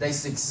 They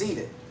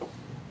succeeded.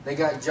 They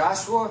got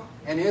Joshua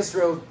and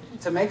Israel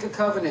to make a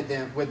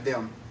covenant with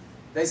them.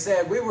 They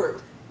said, we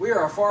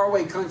are a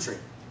faraway country.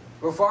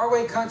 We're a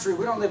faraway country.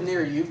 We don't live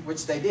near you,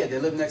 which they did. They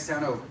lived next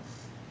town over.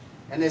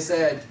 And they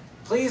said,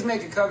 please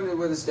make a covenant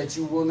with us that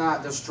you will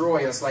not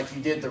destroy us like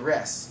you did the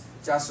rest.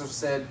 Joshua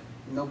said,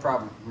 no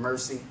problem.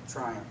 Mercy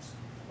triumphs.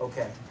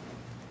 Okay.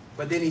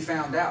 But then he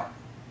found out.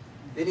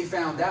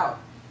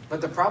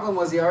 But the problem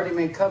was he already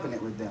made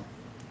covenant with them.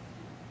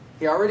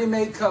 He already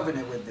made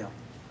covenant with them.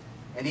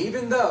 And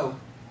even though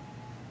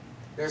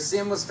their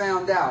sin was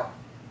found out,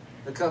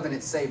 the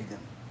covenant saved them.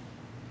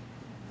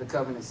 The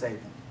covenant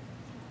saved them.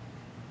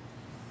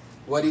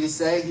 What did he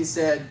say? He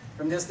said,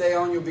 from this day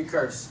on you'll be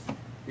cursed.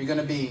 You're going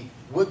to be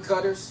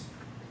woodcutters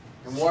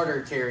and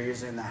water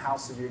carriers in the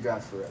house of your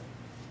God forever.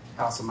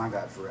 House of my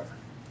God forever.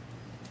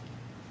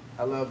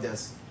 I love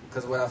this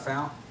because what I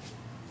found,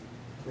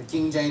 the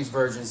King James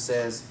Version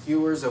says,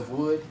 hewers of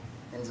wood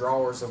and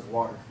drawers of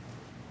water.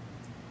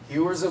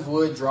 Hewers of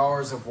wood,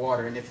 drawers of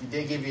water. And if you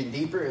dig even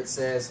deeper, it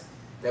says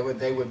that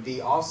they would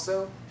be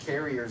also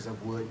carriers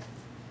of wood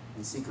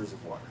and seekers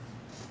of water.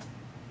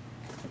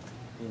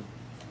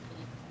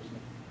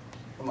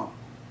 Come on.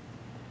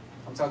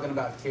 I'm talking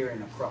about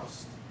carrying a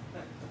cross.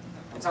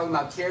 I'm talking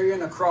about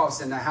carrying a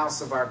cross in the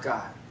house of our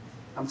God.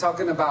 I'm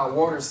talking about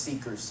water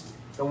seekers,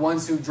 the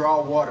ones who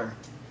draw water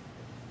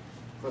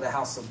for the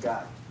house of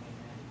God.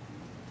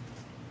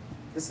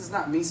 This is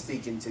not me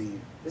speaking to you.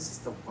 This is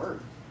the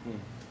Word.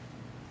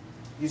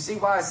 You see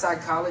why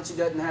psychology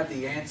doesn't have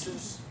the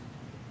answers?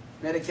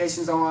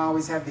 Medications don't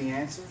always have the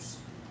answers.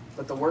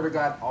 But the Word of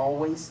God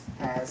always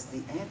has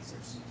the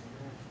answers.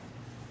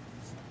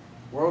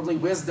 Worldly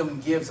wisdom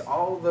gives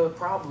all the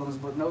problems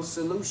but no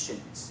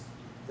solutions.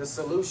 The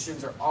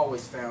solutions are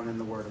always found in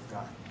the Word of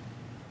God.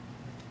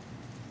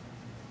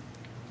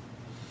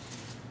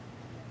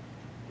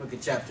 Look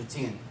at chapter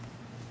 10.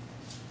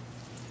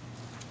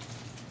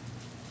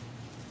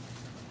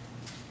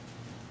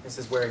 This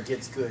is where it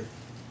gets good.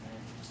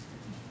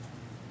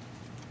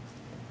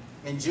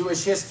 In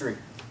Jewish history,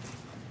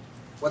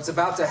 what's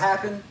about to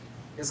happen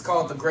is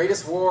called the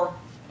greatest war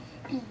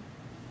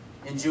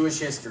in Jewish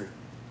history.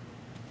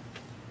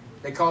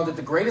 They called it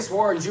the greatest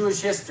war in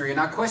Jewish history. And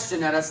I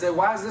questioned that. I said,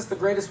 why is this the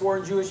greatest war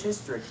in Jewish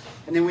history?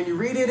 And then when you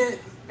read it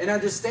and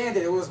understand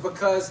it, it was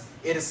because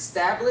it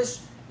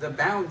established the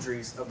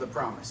boundaries of the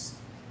promise.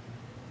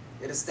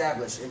 It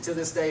established, and to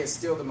this day is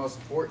still the most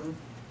important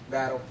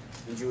battle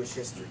in Jewish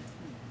history.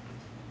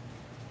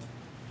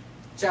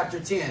 Chapter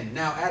 10.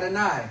 Now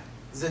Adonai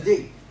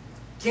Zedek,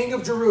 king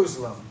of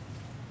Jerusalem,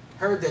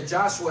 heard that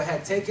Joshua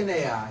had taken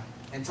Ai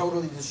and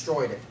totally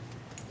destroyed it,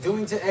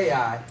 doing to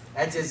Ai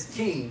as its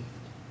king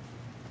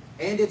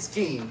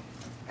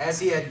as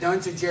he had done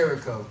to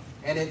Jericho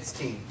and its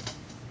king,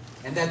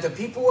 and that the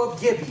people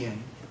of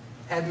Gibeon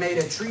had made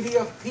a treaty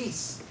of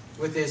peace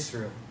with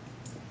Israel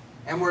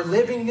and were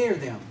living near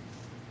them.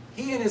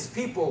 He and his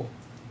people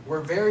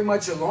were very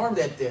much alarmed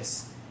at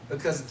this,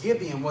 because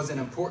Gibeon was an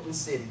important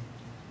city,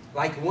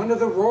 like one of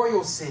the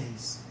royal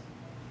cities.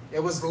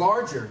 It was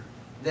larger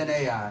than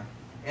Ai,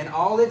 and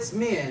all its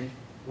men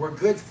were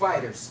good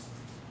fighters,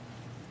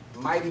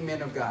 mighty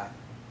men of God.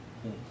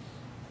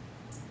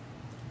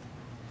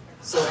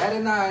 So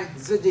Adonai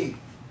Zedek,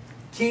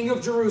 king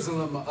of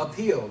Jerusalem,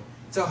 appealed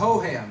to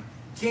Hoham,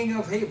 king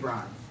of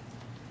Hebron,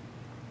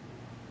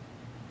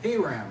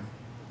 Hiram,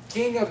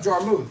 king of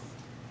Jarmuth,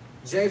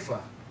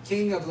 Japha,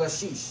 king of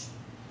Lachish,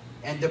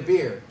 and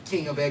Debir,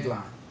 king of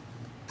Eglon.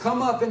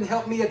 Come up and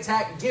help me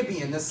attack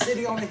Gibeon, the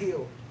city on the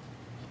hill.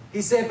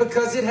 He said,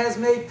 because it has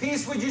made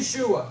peace with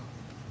Yeshua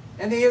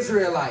and the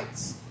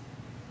Israelites.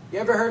 You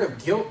ever heard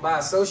of guilt by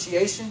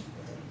association?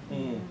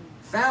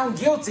 Found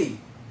guilty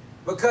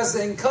because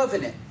in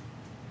covenant,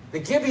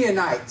 the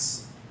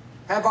Gibeonites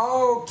have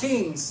all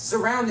kings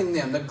surrounding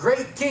them, the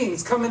great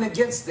kings coming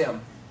against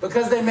them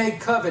because they made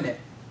covenant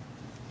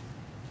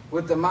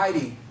with the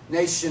mighty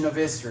nation of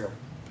Israel,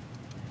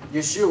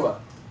 Yeshua,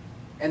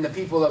 and the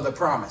people of the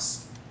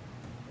promise.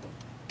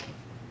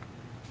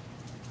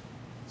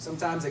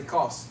 Sometimes it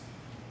costs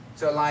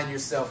to align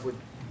yourself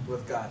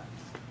with God.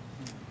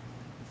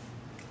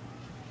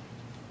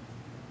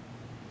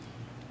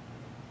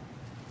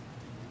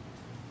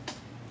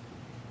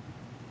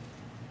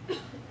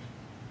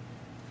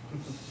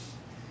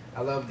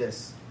 I love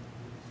this.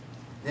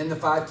 Then the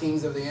 5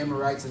 kings of the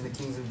Amorites and the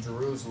kings of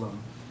Jerusalem,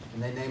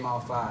 and they name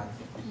all 5.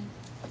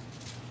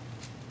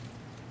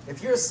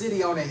 If you're a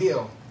city on a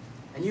hill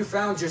and you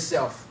found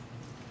yourself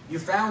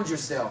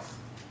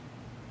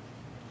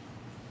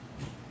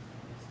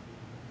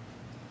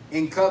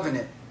in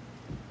covenant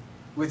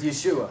with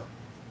Yeshua,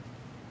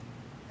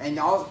 and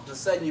all of a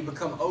sudden you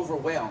become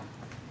overwhelmed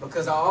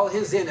because all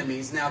his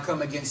enemies now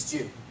come against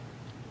you,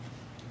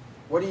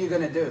 what are you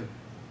going to do?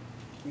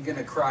 You're going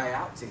to cry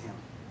out to him.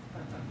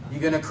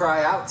 You're going to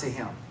cry out to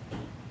him.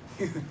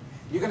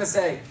 You're going to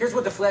say, here's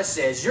what the flesh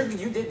says.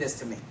 You did this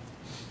to me.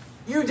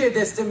 You did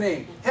this to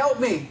me. Help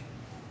me.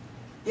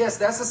 Yes,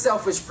 that's a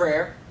selfish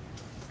prayer.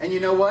 And you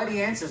know what? He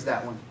answers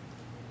that one.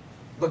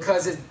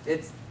 Because it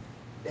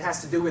has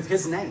to do with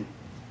his name.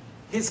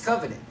 His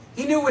covenant.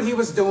 He knew what he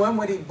was doing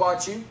when he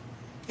bought you.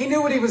 He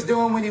knew what he was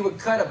doing when he would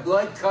cut a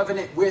blood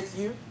covenant with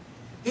you.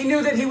 He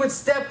knew that he would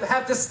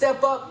have to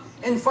step up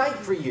and fight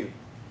for you.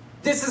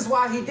 This is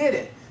why he did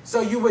it.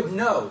 So you would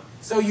know.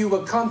 So you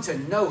would come to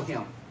know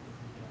him.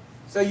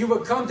 So you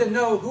would come to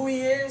know who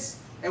he is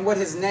and what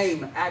his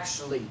name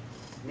actually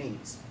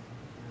means.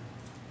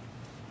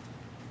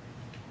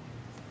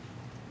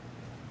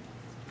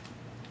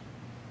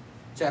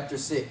 Chapter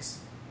 6.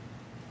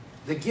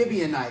 The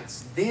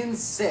Gibeonites then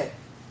sent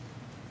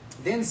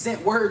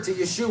word to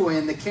Yeshua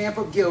in the camp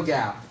of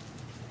Gilgal.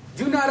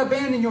 Do not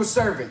abandon your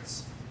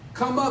servants.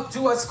 Come up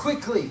to us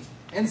quickly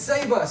and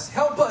save us.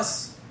 Help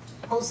us.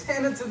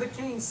 Hosanna to the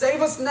King.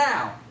 Save us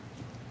now.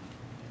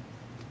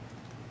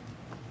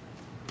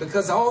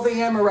 Because all the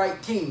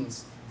Amorite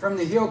kings from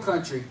the hill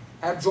country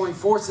have joined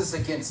forces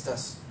against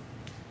us.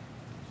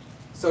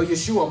 So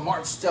Yeshua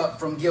marched up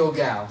from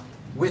Gilgal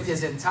with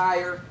his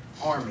entire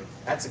army.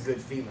 That's a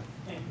good feeling.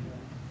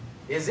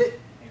 Is it?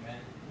 Amen.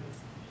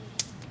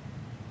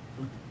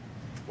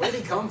 Where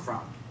did he come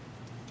from?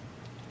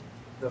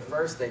 The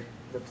place they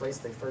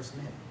first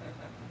met.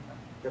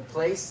 The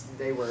place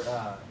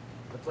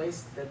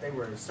that they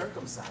were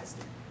circumcised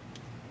in.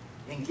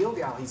 In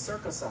Gilgal, he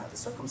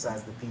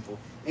circumcised the people.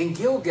 In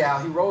Gilgal,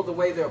 he rolled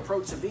away the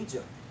approach of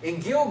Egypt. In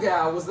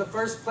Gilgal was the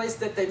first place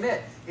that they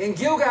met. In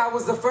Gilgal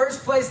was the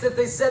first place that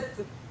they set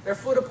their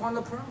foot upon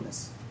the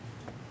promise.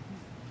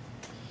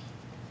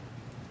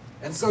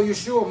 And so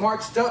Yeshua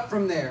marched up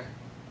from there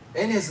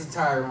in his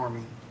entire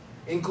army,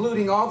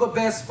 including all the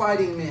best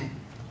fighting men.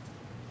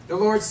 The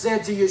Lord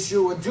said to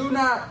Yeshua, do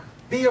not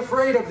be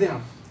afraid of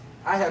them.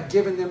 I have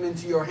given them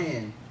into your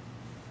hand.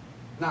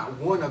 Not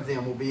one of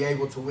them will be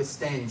able to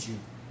withstand you.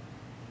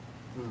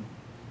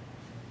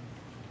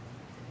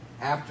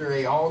 After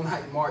an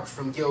all-night march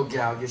from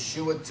Gilgal,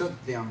 Yeshua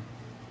took them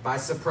by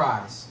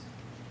surprise.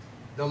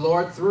 The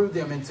Lord threw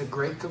them into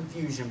great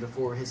confusion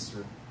before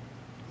Israel,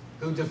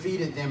 who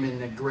defeated them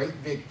in a great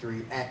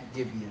victory at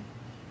Gibeon.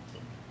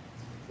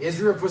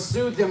 Israel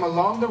pursued them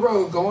along the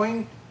road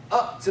going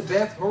up to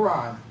Beth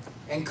Horon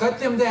and cut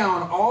them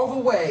down all the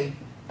way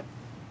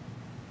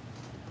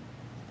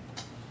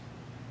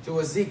to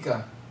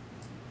Azekah.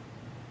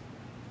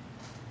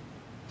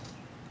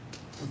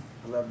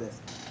 I love this.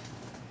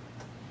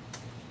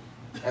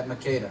 At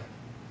Makeda.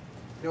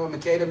 You know what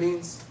Makkedah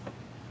means?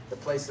 The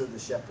place of the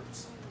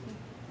shepherds.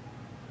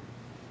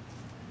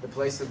 The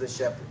place of the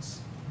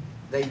shepherds.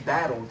 They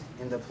battled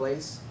in the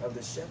place of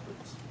the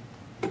shepherds.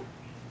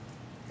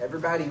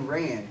 Everybody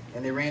ran,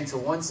 and they ran to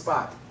one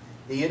spot.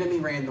 The enemy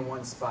ran to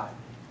one spot.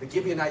 The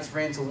Gibeonites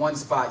ran to one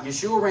spot.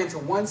 Yeshua ran to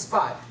one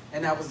spot,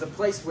 and that was the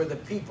place where the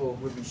people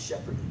would be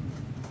shepherded.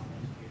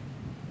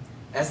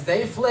 As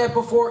they fled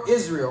before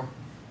Israel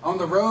on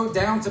the road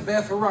down to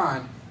Beth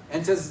Horon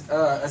and to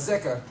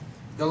Azekah,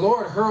 the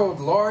Lord hurled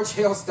large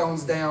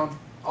hailstones down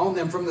on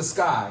them from the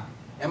sky,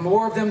 and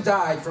more of them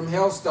died from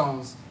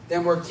hailstones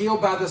than were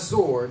killed by the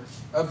sword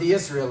of the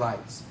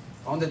Israelites.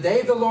 On the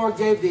day the Lord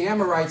gave the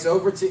Amorites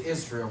over to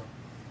Israel,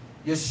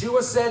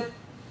 Yeshua said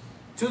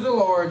to the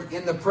Lord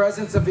in the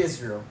presence of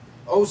Israel,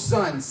 O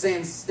sun,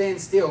 stand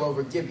still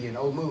over Gibeon,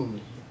 O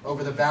moon,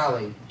 over the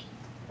valley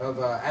of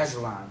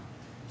Ajalon.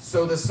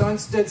 So the sun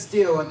stood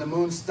still and the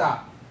moon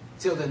stopped,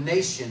 till the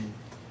nation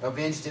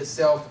avenged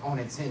itself on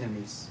its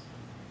enemies.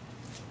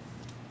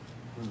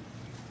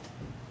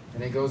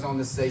 And it goes on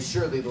to say,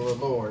 surely the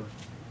Lord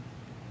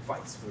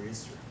fights for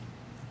Israel.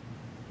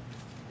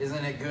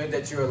 Isn't it good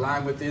that you're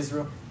aligned with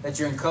Israel? That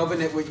you're in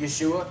covenant with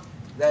Yeshua?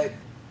 That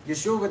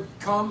Yeshua would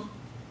come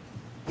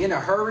in a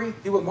hurry.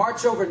 He would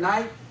march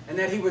overnight, and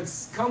that he would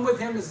come with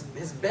him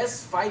his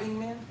best fighting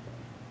men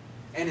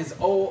and his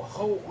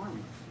whole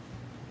army.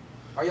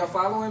 Are y'all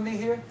following me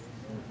here?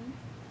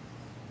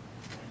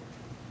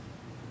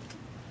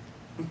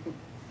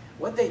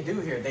 What they do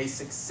here, they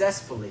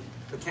successfully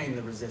became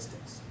the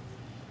resistance.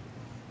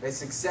 They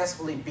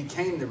successfully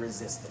became the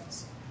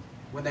resistance.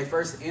 When they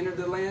first entered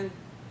the land,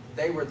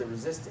 they were the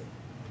resistant.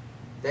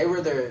 They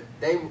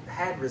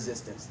had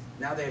resistance.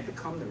 Now they have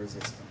become the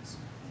resistance.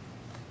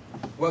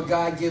 What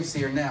God gives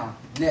here now,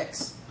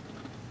 next,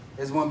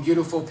 is one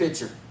beautiful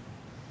picture.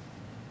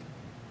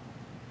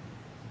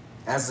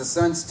 As the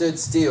sun stood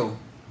still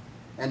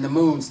and the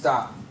moon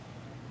stopped,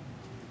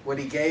 what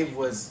he gave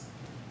was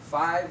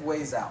 5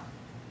 ways out.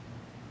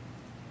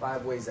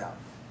 5 ways out.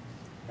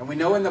 And we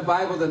know in the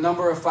Bible the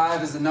number of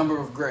 5 is the number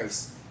of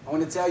grace. I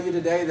want to tell you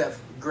today that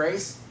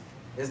grace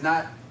is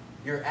not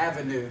your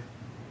avenue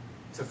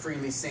to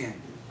freely sin.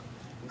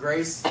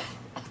 Grace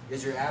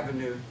is your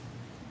avenue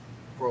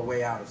for a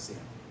way out of sin.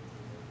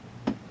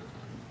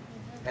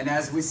 And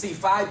as we see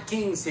 5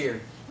 kings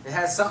here, it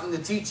has something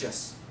to teach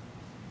us.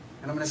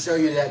 And I'm going to show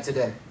you that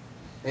today.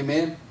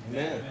 Amen?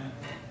 Amen.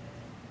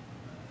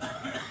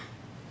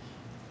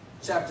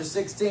 Chapter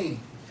 16.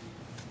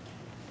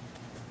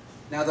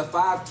 Now the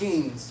 5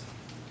 kings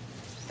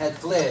had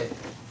fled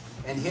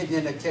and hidden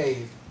in a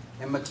cave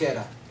in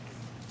Makkedah.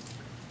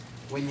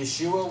 When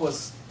Yeshua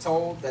was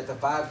told that the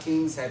 5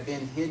 kings had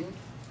been hidden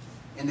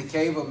in the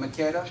cave of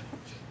Makkedah,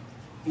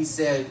 he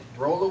said,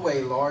 roll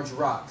away large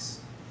rocks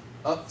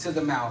up to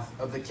the mouth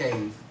of the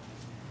cave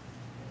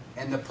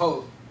and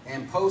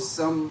post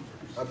some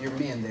of your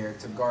men there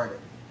to guard it.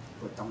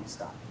 But don't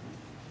stop.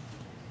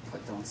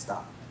 But don't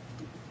stop.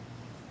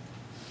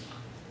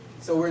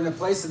 So we're in the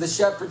place of the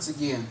shepherds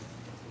again,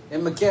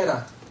 in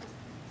Makkedah.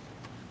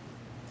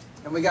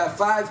 And we got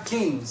 5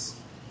 kings.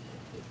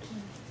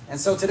 And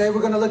so today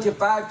we're going to look at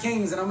 5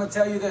 kings, and I'm going to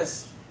tell you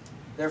this.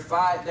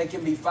 They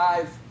can be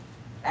 5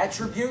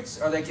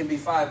 attributes, or they can be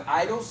 5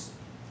 idols.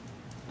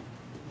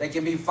 They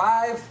can be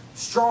 5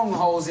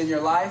 strongholds in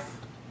your life,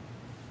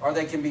 or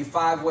they can be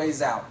 5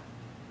 ways out.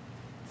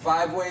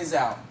 5 ways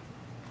out.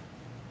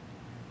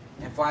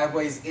 And 5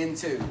 ways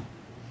into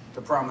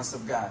the promise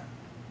of God.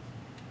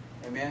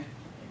 Amen?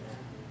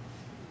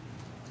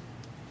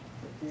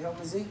 Can you help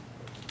me, Z?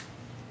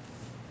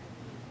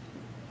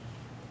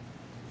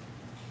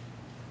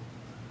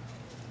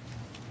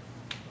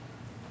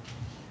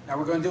 Now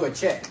we're going to do a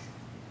check.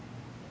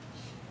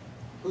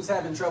 Who's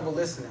having trouble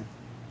listening?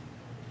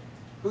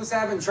 Who's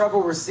having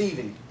trouble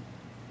receiving?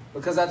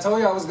 Because I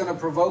told you I was going to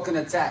provoke an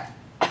attack.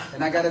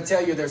 And I got to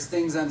tell you, there's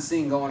things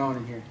unseen going on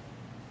in here.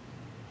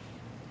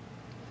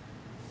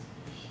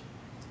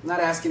 I'm not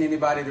asking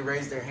anybody to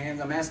raise their hands.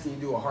 I'm asking you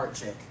to do a heart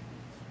check.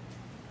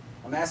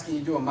 I'm asking you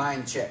to do a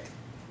mind check.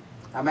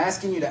 I'm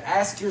asking you to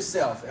ask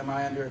yourself, am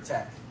I under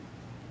attack?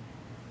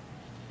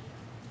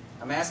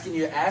 I'm asking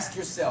you to ask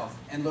yourself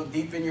and look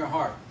deep in your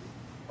heart.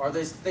 Are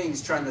there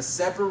things trying to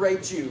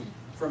separate you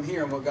from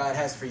hearing what God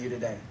has for you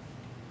today?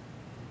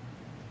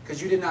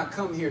 Because you did not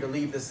come here to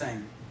leave the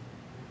same.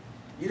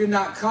 You did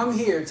not come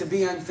here to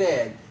be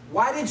unfed.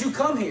 Why did you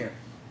come here?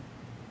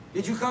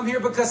 Did you come here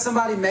because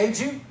somebody made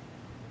you?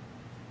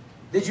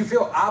 Did you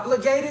feel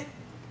obligated?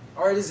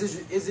 Or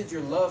is it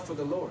your love for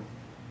the Lord?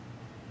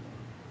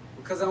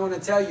 Because I want to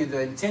tell you,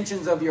 the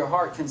intentions of your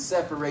heart can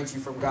separate you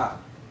from God.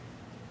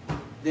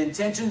 The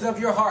intentions of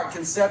your heart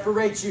can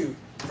separate you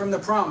from the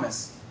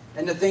promise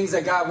and the things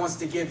that God wants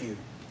to give you.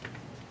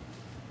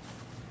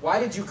 Why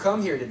did you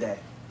come here today?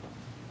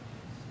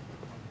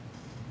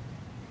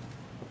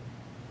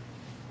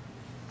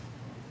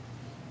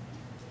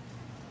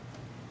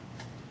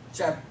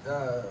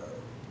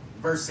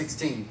 Verse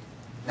 16.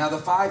 Now the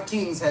 5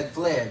 kings had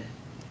fled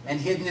and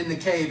hidden in the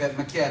cave at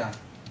Makkedah.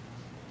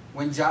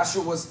 when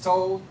Joshua was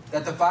told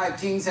that the 5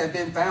 kings had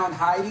been found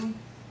hiding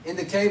in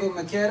the cave of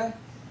Makkedah,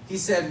 he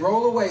said,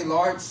 roll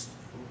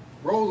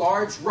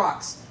large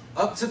rocks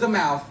up to the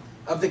mouth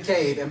of the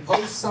cave and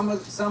post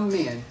some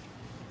men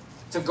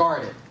to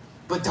guard it.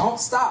 But don't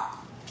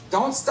stop.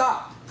 Don't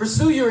stop.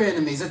 Pursue your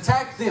enemies.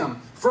 Attack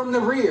them from the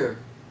rear.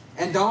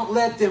 And don't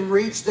let them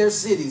reach their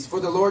cities, for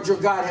the Lord your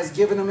God has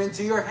given them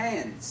into your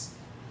hands.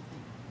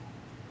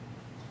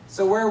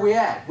 So where are we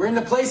at? We're in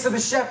the place of a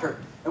shepherd.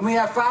 And we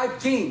have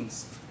 5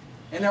 kings.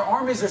 And their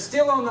armies are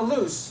still on the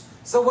loose.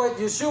 So what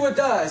Yeshua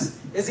does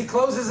is he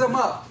closes them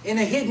up in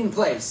a hidden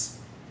place.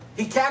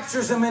 He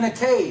captures them in a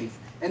cave.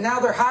 And now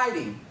they're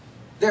hiding.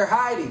 They're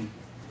hiding.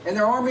 And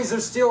their armies are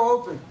still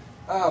open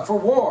for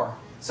war.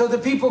 So the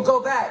people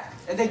go back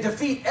and they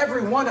defeat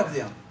every one of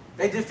them.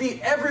 They defeat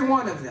every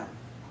one of them.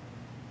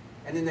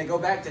 And then they go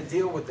back to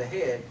deal with the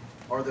head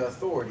or the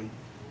authority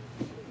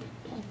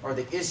or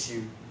the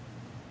issue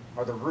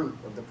or the root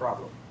of the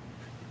problem.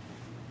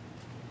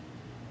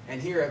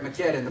 And here at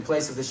Makkedah, in the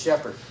place of the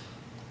shepherd,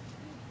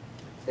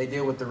 they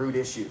deal with the root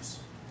issues.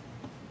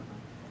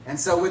 And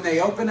so when they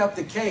open up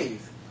the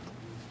cave,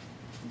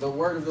 the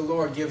word of the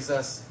Lord gives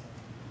us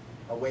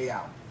a way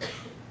out.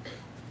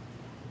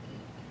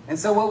 And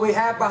so what we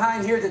have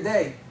behind here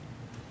today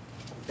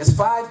is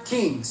 5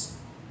 kings.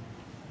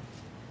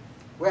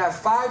 We have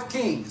 5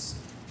 kings.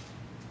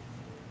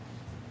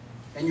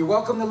 And you're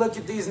welcome to look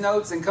at these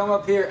notes and come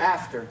up here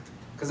after,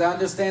 because I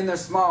understand they're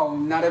small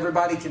and not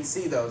everybody can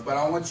see those, but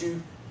I want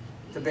you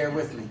to bear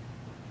with me.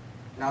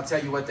 And I'll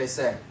tell you what they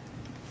say.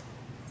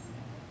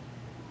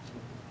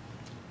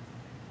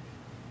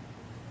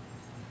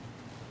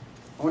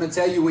 I want to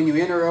tell you, when you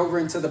enter over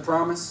into the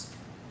promise,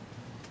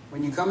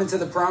 when you come into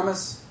the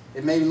promise,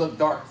 it may look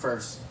dark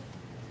first.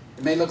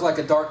 It may look like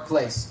a dark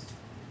place.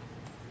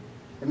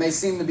 It may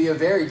seem to be a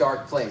very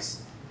dark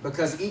place,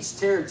 because each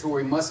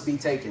territory must be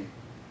taken.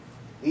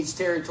 Each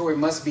territory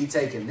must be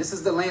taken. This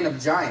is the land of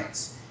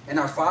giants. And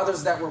our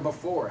fathers that were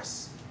before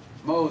us,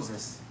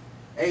 Moses,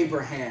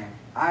 Abraham,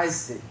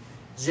 Isaac,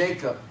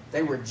 Jacob,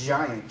 they were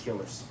giant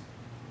killers.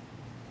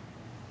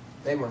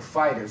 They were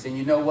fighters. And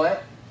you know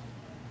what?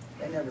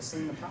 They never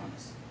seen the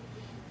promise.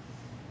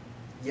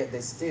 Yet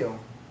they still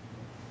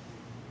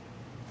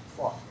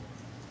fought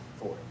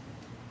for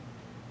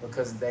it.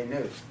 Because they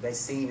knew. They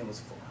seen it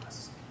was for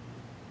us.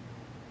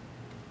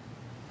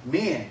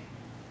 Men,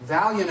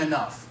 valiant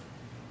enough,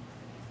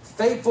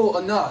 faithful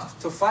enough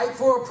to fight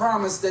for a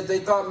promise that they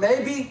thought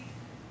maybe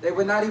they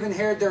would not even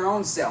inherit their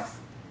own self.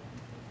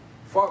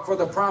 Fought for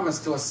the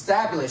promise to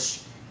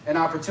establish an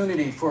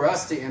opportunity for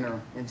us to enter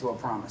into a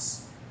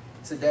promise.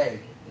 Today,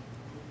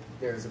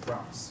 there is a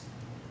promise.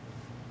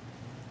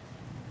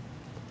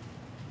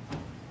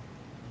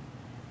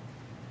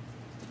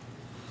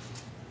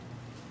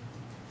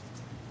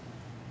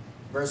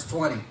 Verse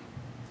 20.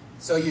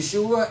 So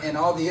Yeshua and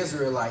all the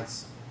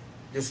Israelites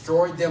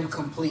destroyed them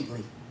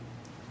completely,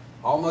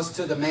 almost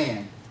to the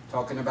man,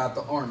 talking about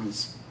the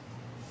armies.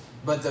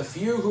 But the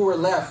few who were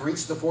left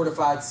reached the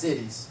fortified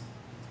cities.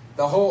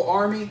 The whole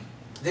army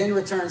then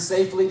returned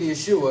safely to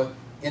Yeshua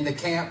in the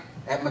camp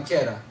at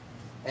Makkedah,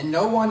 and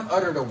no one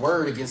uttered a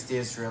word against the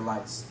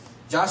Israelites.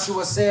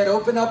 Joshua said,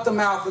 open up the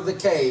mouth of the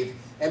cave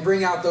and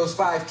bring out those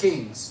 5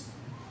 kings.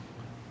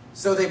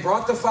 So they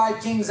brought the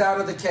 5 kings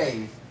out of the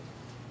cave.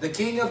 The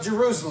king of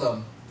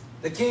Jerusalem,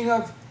 the king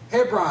of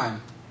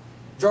Hebron,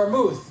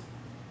 Jarmuth,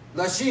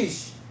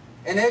 Lachish,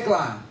 and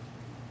Eglon.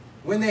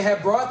 When they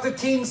had brought the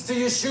kings to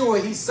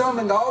Yeshua, he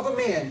summoned all the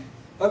men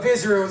of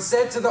Israel and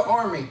said to the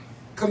army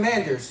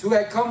commanders who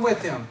had come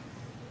with him,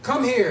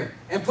 come here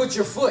and put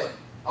your foot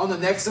on the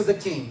necks of the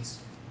kings.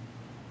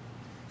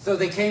 So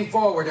they came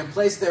forward and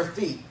placed their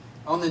feet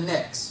on the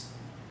necks.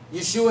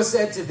 Yeshua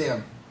said to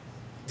them,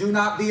 do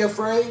not be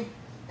afraid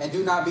and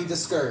do not be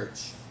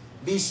discouraged.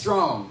 Be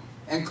strong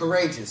and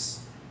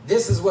courageous.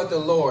 This is what the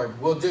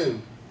Lord will do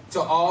to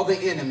all the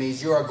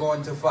enemies you are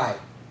going to fight.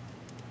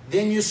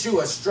 Then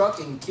Yeshua struck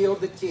and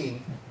killed the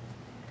kings,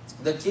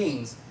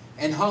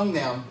 and hung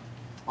them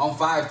on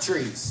 5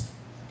 trees.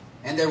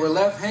 And they were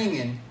left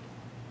hanging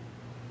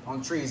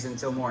on trees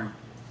until morning.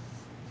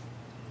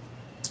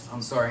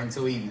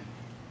 Until evening.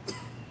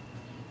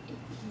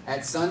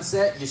 At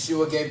sunset,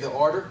 Yeshua gave the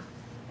order,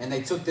 and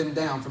they took them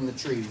down from the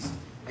trees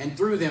and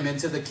threw them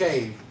into the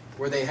cave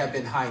where they had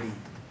been hiding.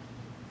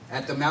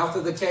 At the mouth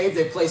of the cave,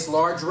 they placed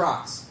large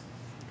rocks,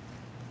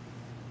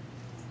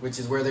 which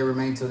is where they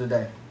remain to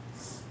today.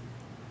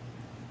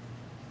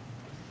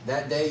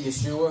 That day,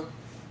 Yeshua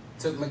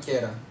took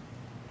Makkedah.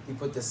 He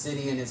put the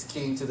city and its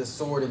king to the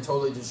sword and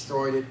totally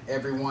destroyed it,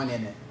 everyone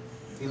in it.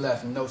 He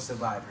left no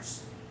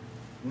survivors.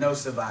 No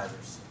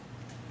survivors.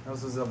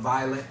 This was a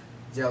violent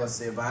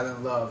jealousy, a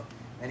violent love.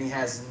 And he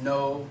has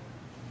no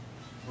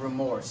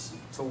remorse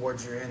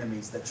towards your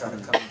enemies that try to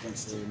come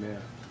against you.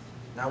 Amen.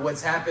 Now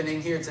what's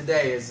happening here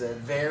today is a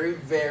very,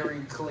 very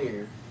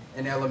clear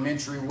and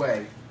elementary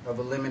way of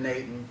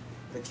eliminating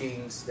the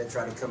kings that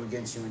try to come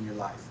against you in your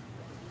life.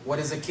 What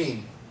is a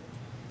king?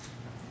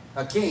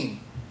 A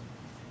king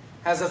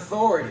has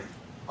authority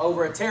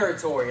over a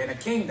territory and a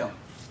kingdom.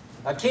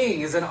 A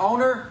king is an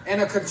owner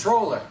and a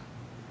controller.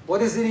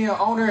 What is he an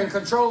owner and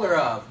controller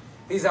of?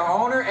 He's an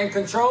owner and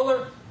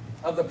controller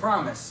of the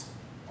promise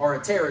or a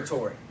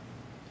territory.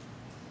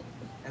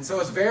 And so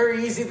it's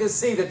very easy to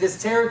see that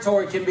this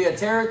territory can be a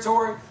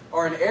territory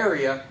or an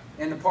area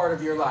in a part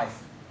of your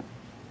life.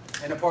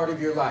 In a part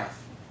of your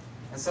life.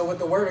 And so what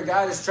the Word of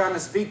God is trying to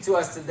speak to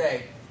us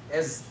today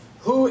is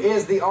who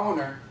is the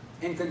owner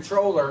and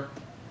controller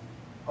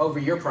over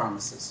your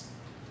promises?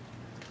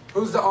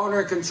 Who's the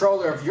owner and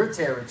controller of your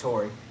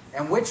territory?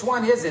 And which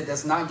one is it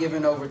that's not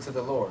given over to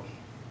the Lord?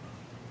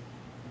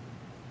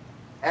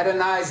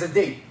 Adonai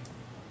Zadik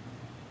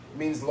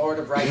means Lord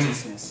of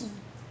righteousness.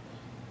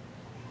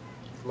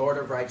 Lord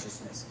of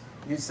righteousness.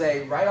 You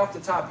say, right off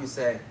the top, you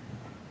say,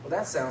 well,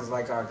 that sounds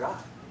like our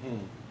God.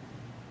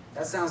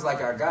 That sounds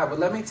like our God. But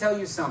let me tell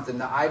you something.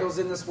 The idols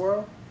in this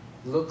world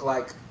look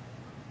like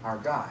our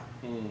God,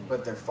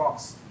 but they're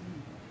false.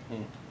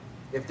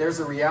 If there's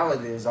a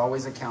reality, there's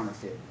always a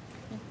counterfeit.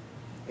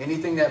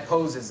 Anything that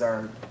poses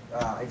or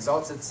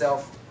exalts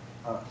itself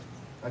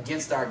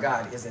against our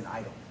God is an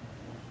idol.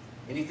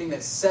 Anything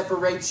that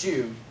separates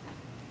you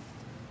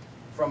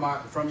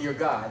from your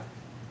God,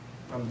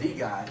 from the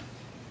God,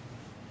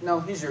 no,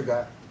 he's your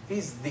God.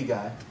 He's the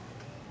God.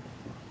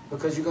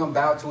 Because you're going to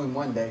bow to him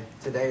one day,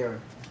 today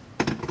or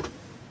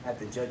at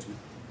the judgment.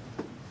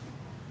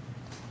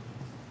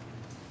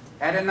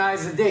 Adonai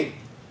Zadik,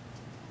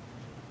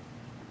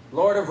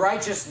 Lord of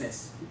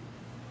righteousness.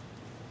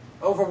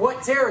 Over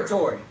what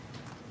territory?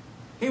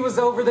 He was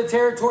over the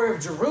territory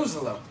of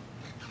Jerusalem.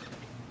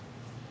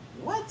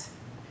 What?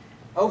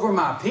 Over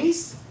my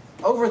peace?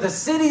 Over the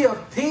city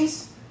of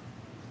peace?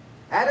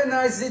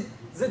 Adonai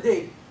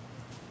Zadik,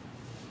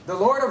 the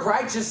Lord of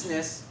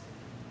righteousness,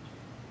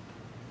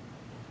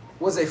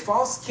 was a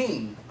false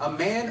king, a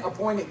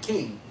man-appointed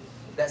king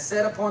that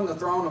sat upon the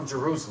throne of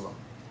Jerusalem.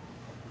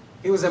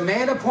 He was a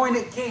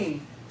man-appointed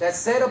king that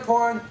sat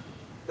upon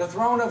the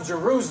throne of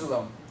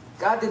Jerusalem.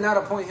 God did not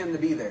appoint him to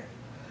be there.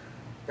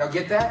 Y'all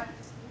get that?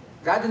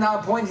 God did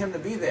not appoint him to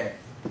be there.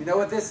 You know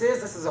what this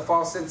is? This is a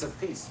false sense of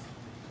peace.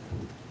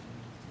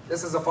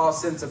 This is a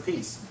false sense of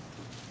peace.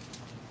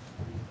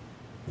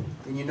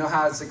 And you know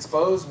how it's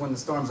exposed? When the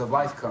storms of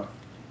life come.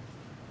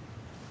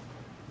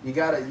 You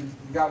got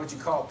what you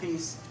call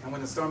peace, and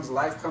when the storms of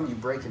life come, you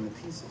break into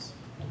pieces.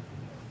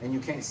 And you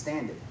can't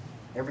stand it.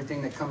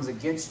 Everything that comes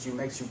against you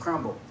makes you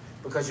crumble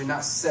because you're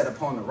not set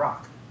upon the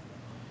rock.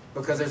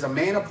 Because there's a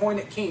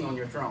man-appointed king on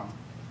your throne.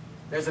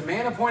 There's a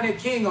man-appointed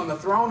king on the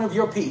throne of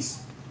your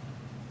peace.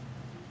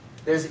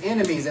 There's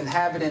enemies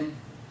inhabiting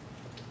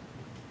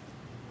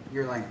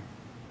your land,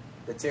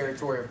 the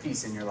territory of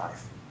peace in your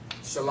life.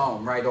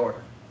 Shalom, right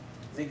order.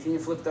 Zeke, can you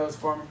flip those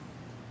for me?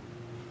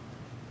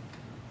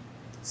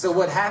 So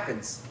what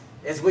happens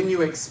is when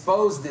you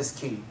expose this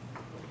king,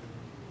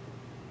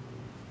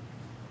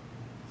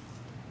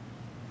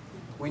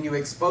 when you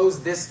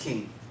expose this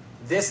king,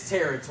 this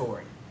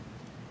territory,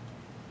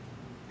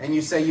 and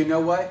you say, you know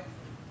what?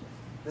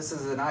 This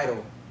is an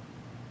idol.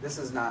 This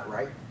is not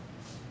right.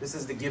 This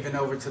is the giving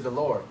over to the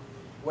Lord.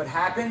 What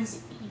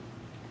happens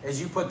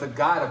is you put the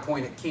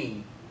God-appointed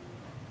king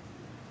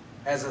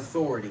as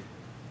authority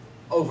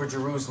over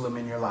Jerusalem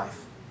in your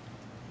life.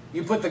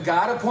 You put the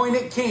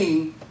God-appointed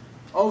king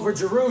over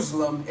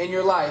Jerusalem in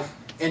your life,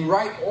 and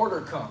right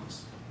order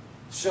comes.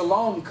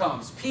 Shalom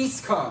comes. Peace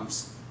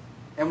comes.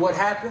 And what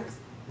happens?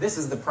 This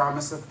is the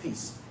promise of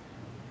peace.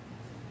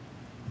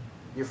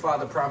 Your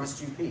Father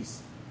promised you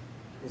peace.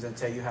 He's going to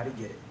tell you how to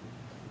get it.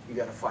 You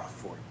got to fight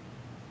for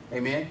it.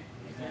 Amen?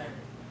 Amen.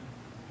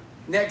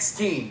 Next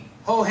king,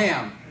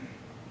 Hoham,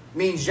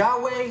 means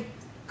Yahweh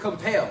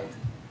compelled.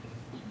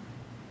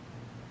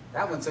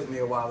 That one took me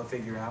a while to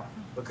figure out,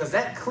 because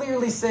that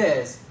clearly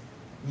says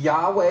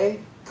Yahweh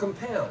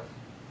compelled.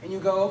 And you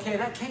go, okay,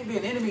 that can't be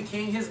an enemy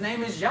king. His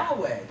name is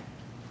Yahweh.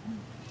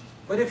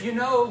 But if you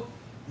know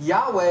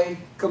Yahweh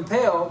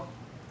compelled,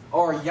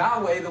 or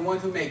Yahweh, the one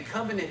who made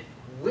covenant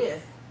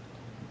with,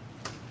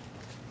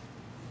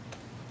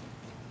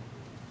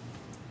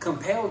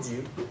 compelled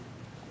you,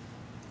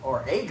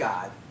 or a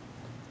God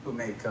who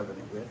made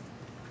covenant with,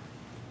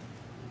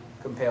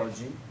 compelled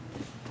you.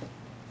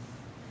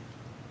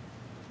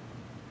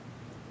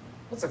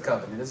 What's a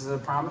covenant? This is a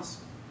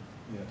promise?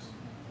 Yes.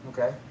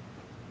 Okay.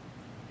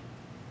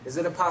 Is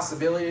it a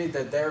possibility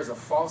that there's a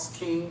false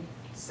king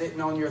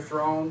sitting on your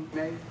throne,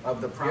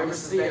 of the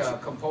promises? You ever see a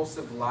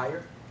compulsive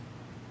liar?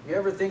 You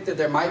ever think that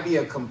there might be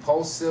a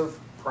compulsive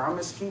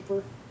promise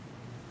keeper?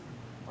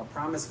 A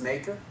promise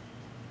maker?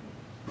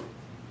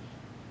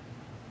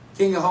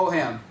 King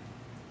Hoham.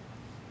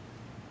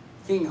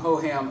 King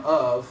Hoham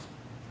of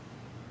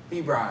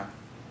Hebron.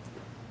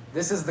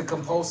 This is the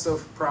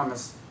compulsive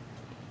promise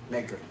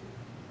maker.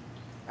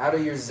 Out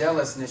of your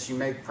zealousness, you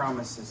make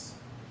promises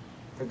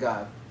to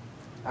God.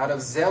 Out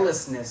of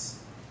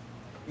zealousness,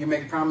 you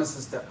make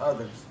promises to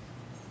others,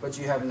 but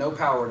you have no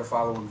power to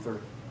follow them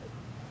through.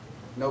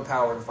 No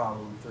power to follow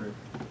them through.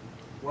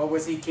 What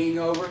was he king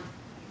over?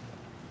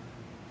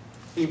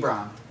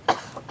 Hebron.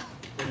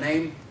 The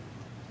name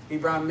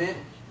Hebron meant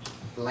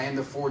the land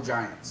of four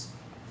giants.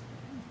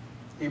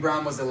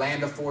 Hebron was the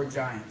land of 4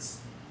 giants.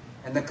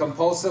 And the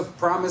compulsive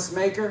promise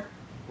maker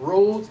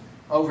ruled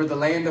over the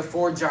land of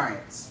 4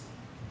 giants.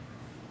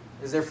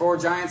 Is there 4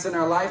 giants in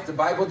our life? The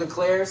Bible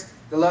declares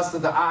the lust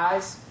of the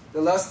eyes,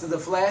 the lust of the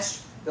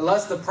flesh, the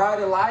lust of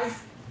pride of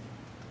life,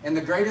 and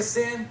the greatest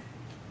sin,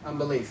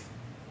 unbelief.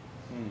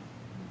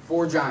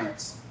 4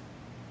 giants.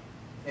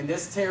 In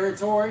this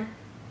territory,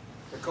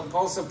 the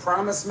compulsive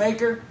promise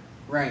maker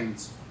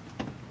reigns.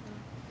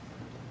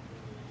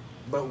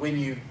 But when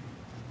you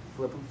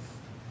flip them,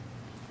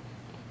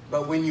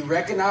 but when you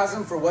recognize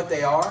them for what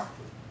they are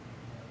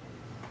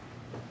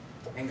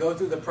and go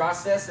through the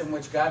process in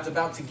which God's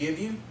about to give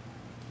you,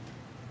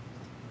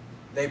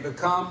 they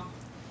become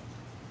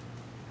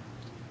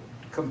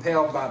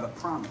compelled by the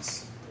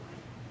promise.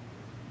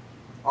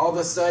 All of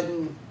a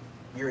sudden,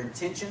 your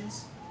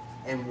intentions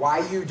and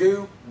why you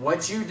do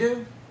what you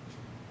do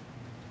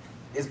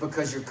is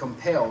because you're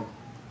compelled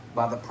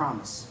by the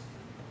promise.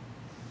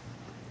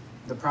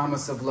 The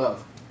promise of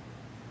love.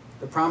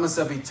 The promise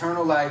of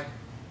eternal life.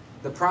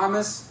 The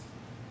promise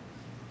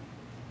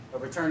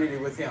of eternity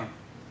with Him.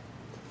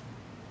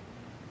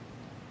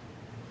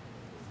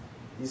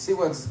 You see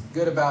what's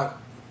good about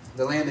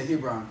the land of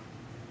Hebron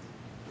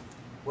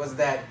was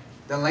that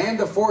the land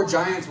of 4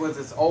 giants was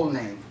its old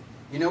name.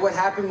 You know what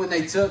happened when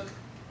they took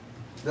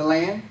the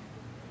land?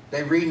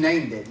 They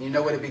renamed it. You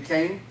know what it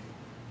became?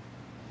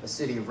 A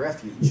city of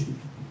refuge.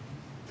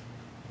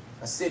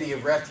 A city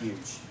of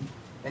refuge.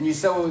 And you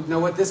know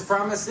what this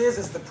promise is?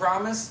 It's the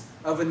promise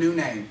of a new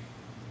name.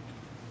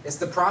 It's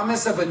the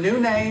promise of a new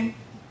name.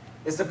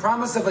 It's the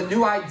promise of a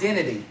new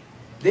identity.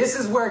 This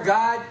is where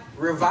God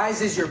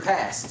revises your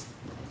past.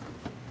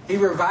 He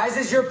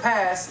revises your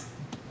past,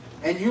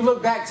 and you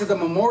look back to the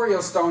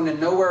memorial stone and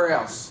nowhere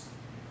else.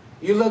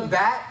 You look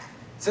back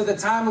to the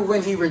time of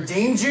when He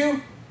redeemed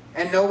you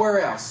and nowhere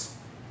else.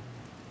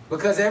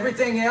 Because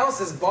everything else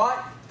is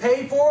bought,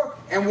 paid for,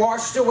 and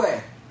washed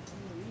away.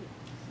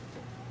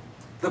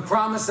 The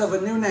promise of a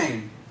new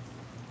name.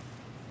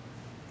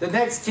 The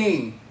next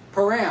king,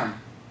 Param.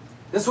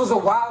 This was a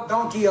wild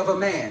donkey of a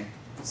man.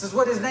 This is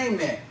what his name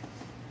meant.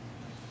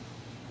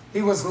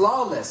 He was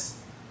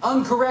lawless,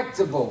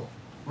 uncorrectable,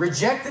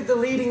 rejected the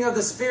leading of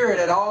the Spirit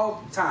at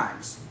all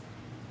times.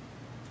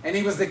 And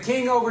he was the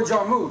king over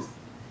Jarmuth.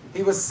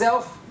 He was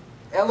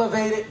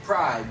self-elevated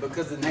pride,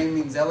 because the name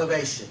means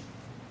elevation.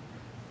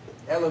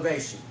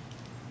 Elevation.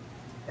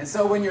 And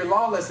so when you're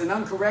lawless and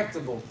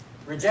uncorrectable,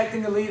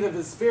 rejecting the lead of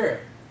the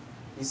Spirit,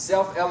 he's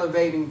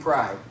self-elevating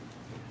pride.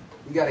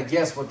 You got to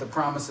guess what the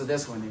promise of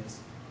this one is.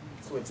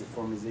 Switch it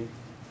for me, Zeke.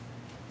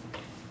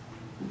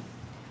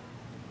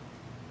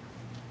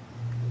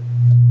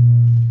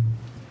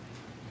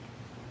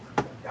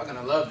 Y'all going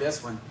to love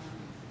this one.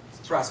 It's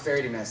a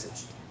prosperity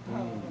message.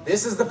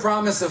 This is the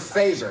promise of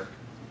favor.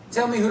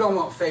 Tell me who don't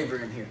want favor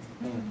in here.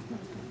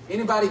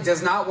 Anybody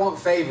does not want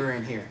favor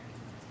in here.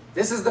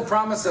 This is the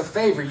promise of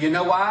favor. You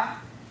know why?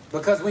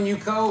 Because when you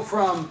go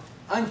from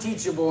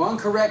unteachable,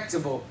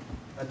 uncorrectable,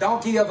 a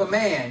donkey of a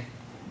man,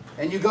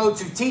 and you go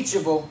to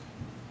teachable,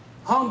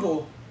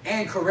 humble,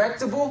 and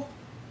correctable,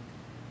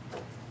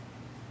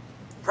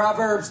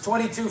 Proverbs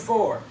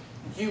 22:4.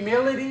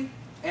 Humility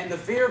and the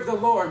fear of the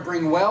Lord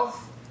bring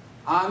wealth,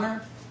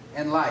 honor,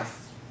 and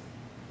life.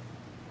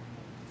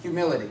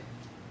 Humility.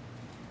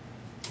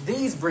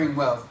 These bring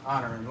wealth,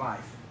 honor, and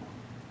life.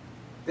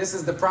 This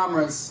is the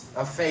promise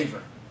of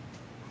favor.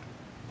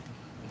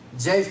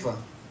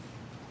 Japheth,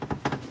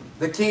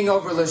 the king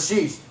over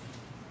Lachish,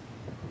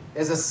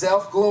 is a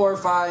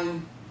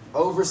self-glorifying,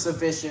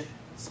 over-sufficient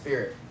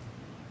spirit.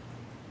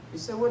 You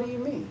say, what do you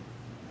mean?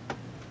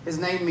 His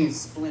name means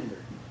splendor.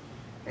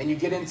 And you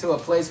get into a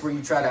place where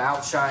you try to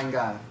outshine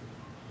God.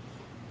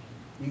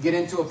 You get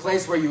into a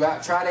place where you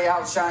try to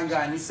outshine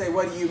God. And you say,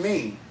 what do you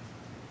mean?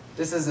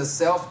 This is a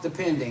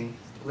self-depending,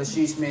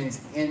 Lachish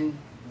means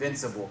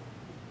invincible.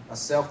 A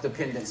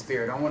self-dependent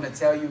spirit. I want to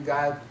tell you,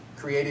 God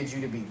created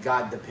you to be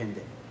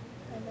God-dependent.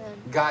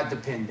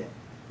 God-dependent,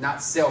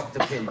 not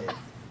self-dependent.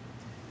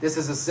 This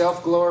is a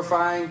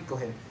self-glorifying,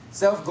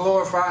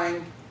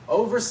 self-glorifying,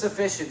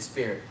 over-sufficient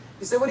spirit.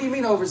 You say, what do you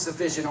mean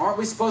over-sufficient? Aren't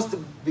we supposed to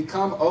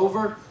become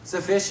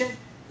over-sufficient?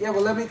 Yeah,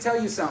 well, let me tell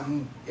you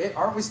something.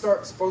 Aren't we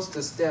supposed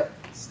to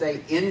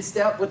stay in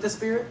step with the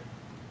Spirit?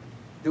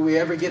 Do we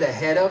ever get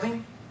ahead of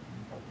Him?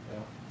 Yeah.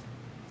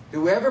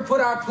 Do we ever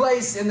put our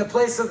place in the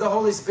place of the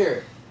Holy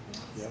Spirit?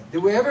 Yeah. Do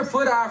we ever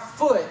put our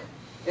foot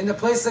in the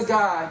place of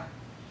God?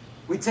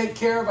 We take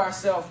care of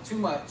ourselves too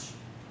much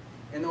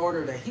in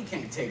order that He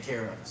can't take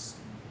care of us.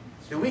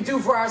 Do we do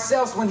for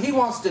ourselves when He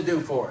wants to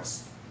do for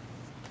us?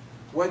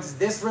 What's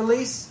this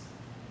release?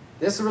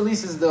 This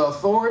releases the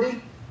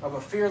authority of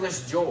a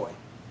fearless joy.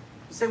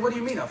 You say, what do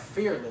you mean a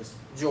fearless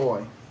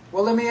joy?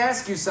 Well, let me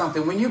ask you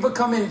something. When you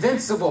become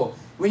invincible,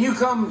 when you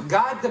become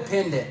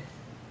God-dependent,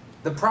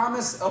 the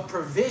promise of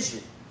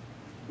provision,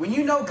 when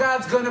you know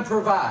God's going to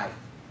provide,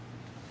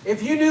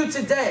 if you knew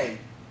today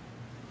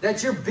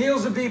that your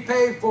bills would be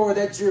paid for,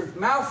 that your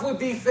mouth would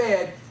be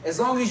fed, as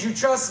long as you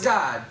trust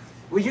God,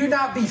 will you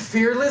not be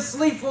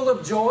fearlessly full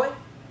of joy?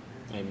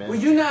 Amen. Will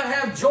you not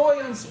have joy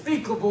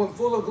unspeakable and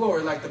full of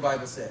glory, like the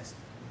Bible says?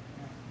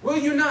 Will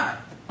you not?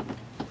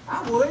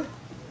 I would.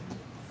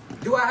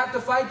 Do I have to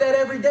fight that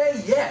every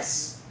day?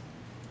 Yes.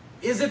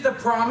 Is it the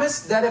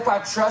promise that if I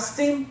trust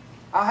Him,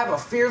 I'll have a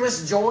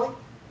fearless joy?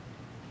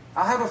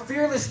 I'll have a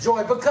fearless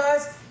joy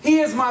because He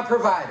is my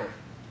provider.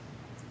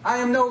 I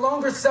am no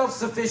longer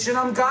self-sufficient.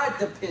 I'm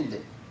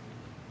God-dependent.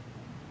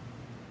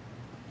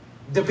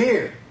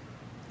 Debir.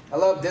 I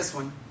love this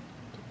one.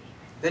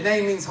 The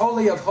name means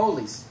Holy of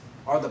Holies,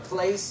 or the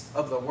place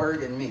of the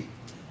Word in me.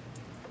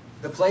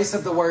 The place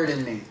of the Word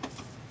in me.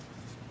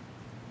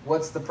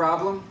 What's the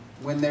problem?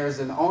 When there's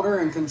an owner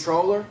and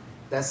controller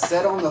that's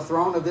set on the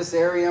throne of this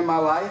area in my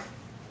life,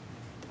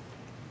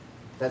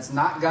 that's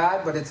not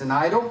God, but it's an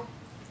idol,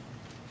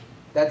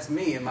 that's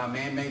me and my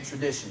man-made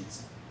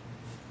traditions.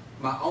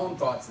 My own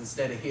thoughts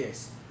instead of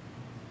His.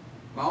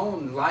 My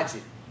own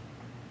logic.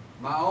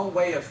 My own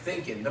way of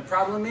thinking. The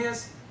problem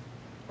is,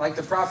 like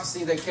the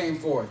prophecy that came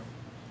forth,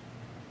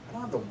 I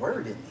don't have the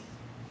Word in me.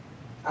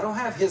 I don't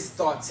have His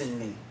thoughts in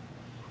me.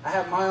 I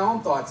have my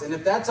own thoughts. And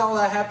if that's all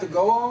I have to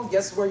go on,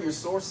 guess where your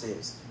source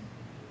is?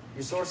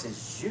 Your source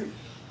is you.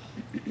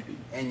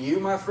 And you,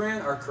 my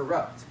friend, are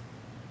corrupt.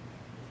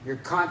 Your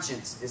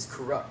conscience is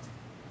corrupt.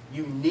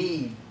 You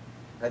need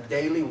a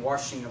daily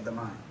washing of the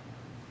mind.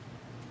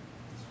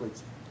 Switch.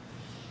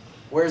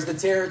 Where's the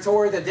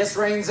territory that this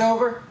reigns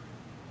over?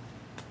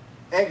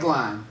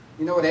 Eglon.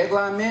 You know what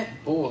Eglon meant?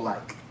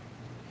 Bull-like.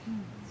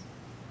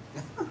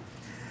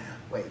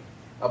 Wait.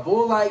 A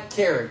bull-like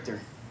character.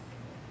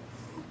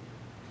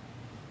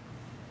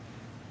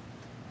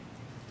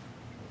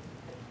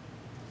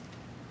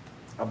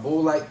 A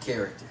bull-like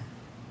character.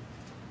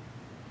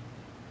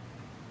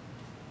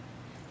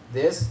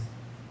 This.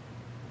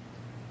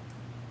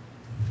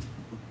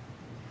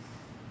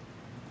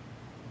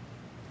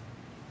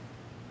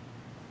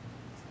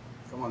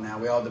 Come on now,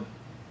 we all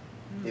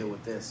deal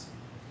with this.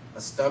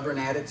 A stubborn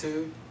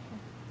attitude,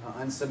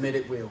 an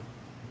unsubmitted will.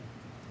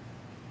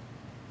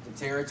 The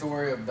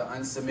territory of the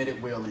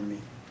unsubmitted will in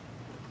me.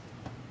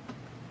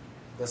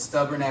 The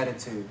stubborn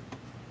attitude.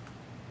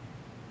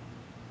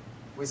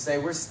 We say,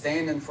 we're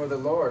standing for the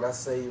Lord. I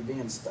say, you're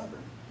being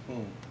stubborn.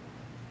 You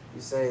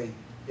say,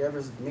 you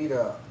ever meet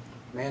a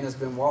man that's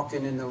been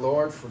walking in the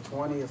Lord for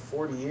 20 or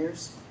 40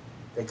 years?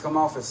 They come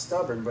off as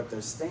stubborn, but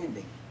they're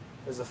standing.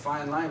 There's a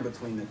fine line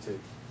between the two.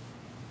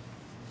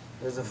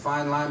 There's a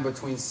fine line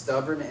between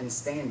stubborn and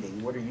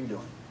standing. What are you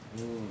doing?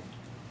 You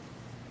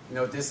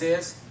know what this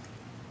is?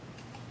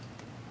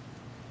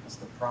 It's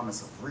the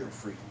promise of real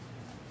freedom.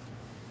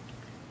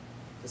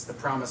 It's the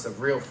promise of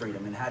real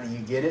freedom. And how do you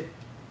get it?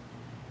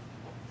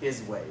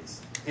 His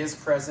ways, His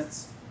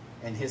presence,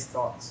 and His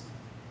thoughts.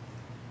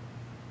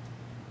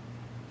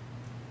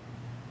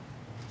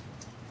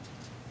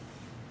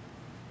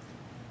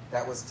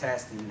 That was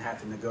tasking and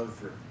happened to go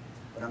through.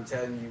 But I'm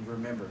telling you,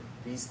 remember,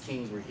 these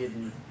kings were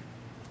hidden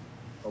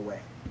away.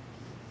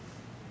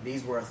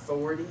 These were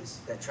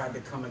authorities that tried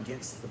to come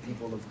against the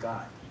people of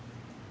God.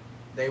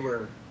 They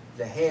were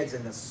the heads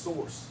and the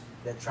source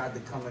that tried to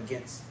come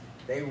against.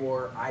 They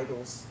were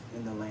idols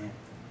in the land.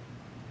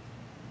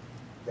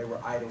 They were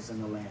idols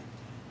in the land.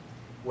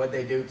 What'd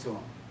they do to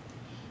them?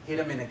 Hid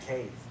them in a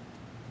cave.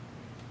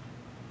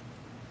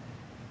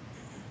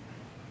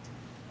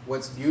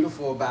 What's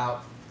beautiful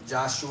about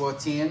Joshua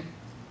 10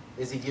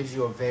 is he gives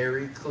you a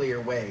very clear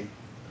way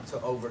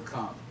to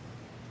overcome.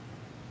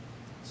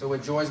 So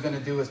what Joy's going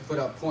to do is put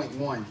up point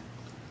 1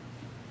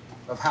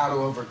 of how to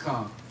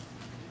overcome.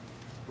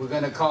 We're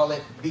going to call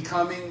it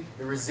becoming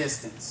the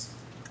resistance.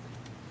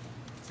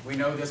 We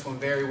know this one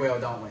very well,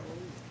 don't we?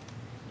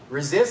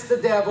 Resist the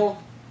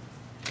devil,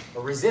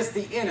 or resist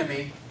the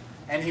enemy,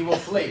 and he will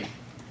flee.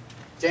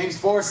 James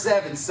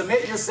 4:7,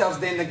 submit yourselves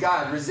then to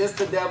God. Resist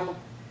the devil,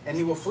 and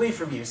he will flee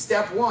from you.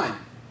 Step 1.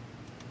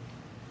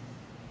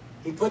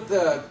 He put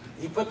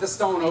the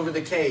stone over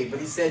the cave, but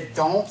he said,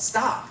 don't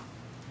stop.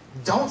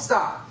 Don't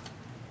stop.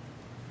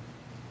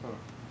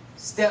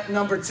 Step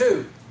number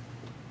 2.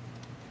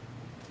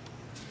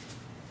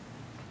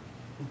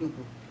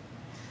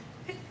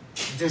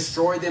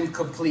 Destroy them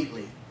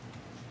completely.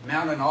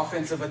 Mount an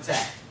offensive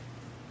attack.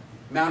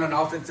 Mount an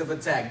offensive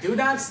attack. Do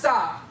not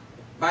stop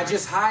by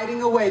just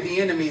hiding away the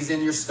enemies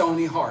in your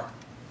stony heart.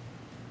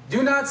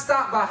 Do not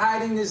stop by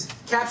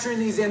capturing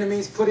these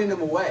enemies, putting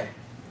them away.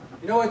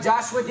 You know what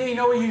Joshua did? You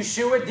know what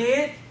Yeshua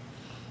did?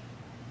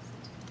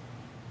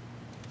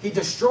 He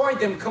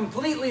destroyed them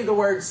completely, the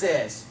word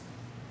says.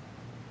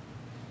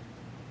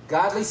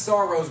 Godly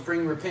sorrows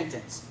bring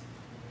repentance.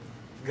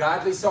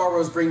 Godly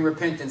sorrows bring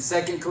repentance.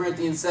 2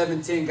 Corinthians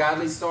 7:10,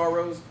 godly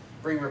sorrows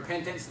bring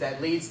repentance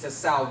that leads to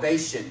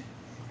salvation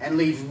and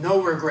leaves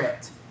no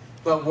regret.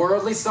 But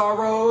worldly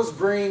sorrows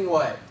bring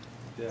what?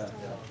 Death.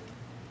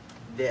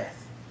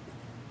 Death.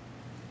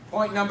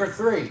 Point number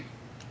 3.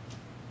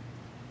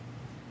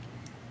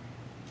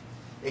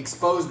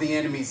 Expose the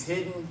enemies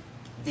hidden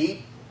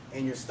deep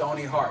in your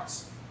stony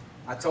hearts.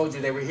 I told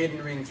you they were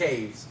hidden in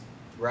caves,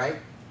 right?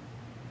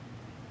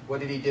 What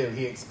did he do?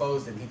 He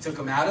exposed them. He took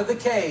them out of the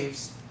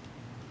caves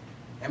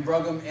and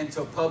brought them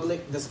into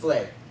public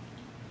display.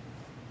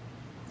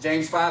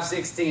 James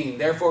 5:16,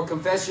 therefore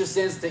confess your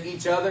sins to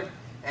each other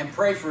and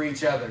pray for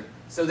each other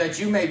so that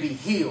you may be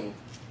healed.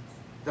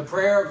 The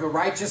prayer of the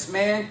righteous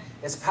man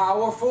is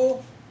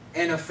powerful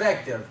and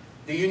effective.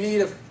 Do you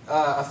need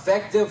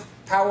effective,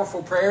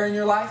 powerful prayer in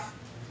your life?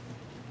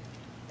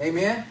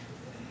 Amen?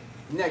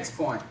 Next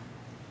point.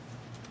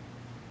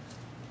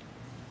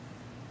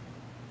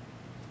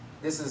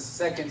 This is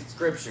second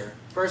scripture.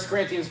 1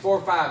 Corinthians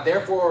 4:5.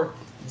 Therefore,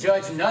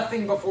 judge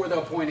nothing before the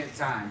appointed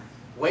time.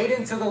 Wait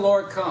until the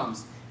Lord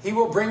comes. He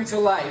will bring to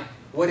light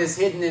what is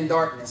hidden in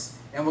darkness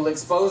and will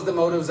expose the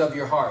motives of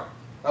your heart,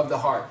 of the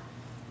heart.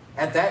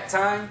 At that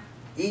time,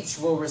 each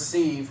will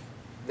receive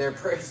their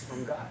praise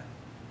from God.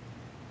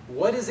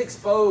 What is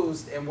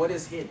exposed and what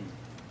is hidden?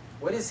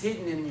 What is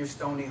hidden in your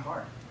stony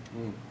heart?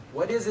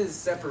 What is it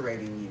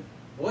separating you?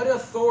 What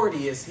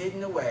authority is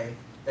hidden away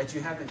that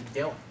you haven't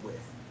dealt with?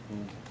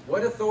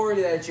 What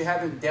authority that you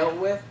haven't dealt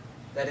with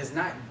that is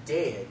not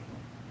dead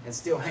and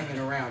still hanging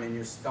around in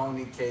your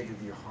stony cave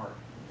of your heart?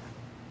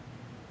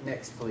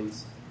 Next,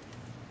 please.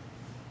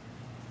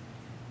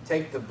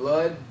 Take the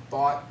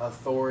blood-bought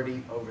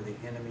authority over the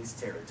enemy's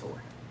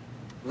territory.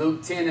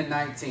 Luke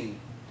 10:19.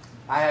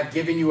 I have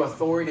given you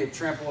authority to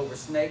trample over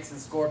snakes and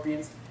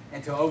scorpions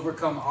and to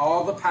overcome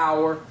all the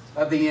power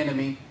of the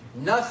enemy.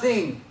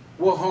 Nothing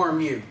will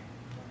harm you.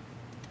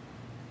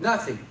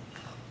 Nothing.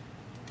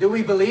 Do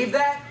we believe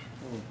that?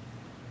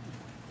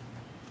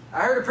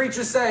 I heard a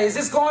preacher say, is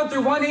this going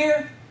through one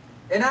ear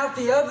and out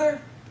the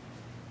other?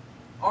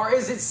 Or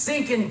is it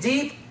sinking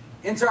deep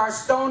into our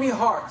stony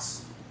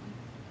hearts?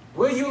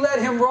 Will you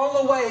let him roll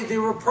away the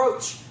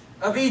reproach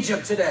of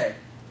Egypt today?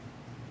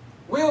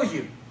 Will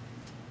you?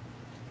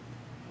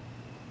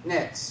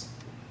 Next.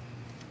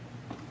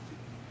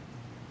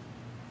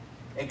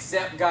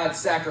 Accept God's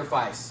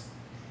sacrifice.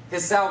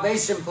 His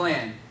salvation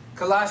plan.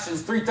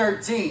 Colossians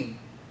 3:13.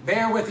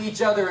 Bear with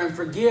each other and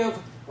forgive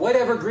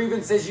whatever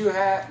grievances you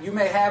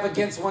may have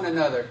against one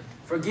another.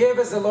 Forgive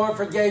as the Lord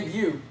forgave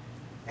you.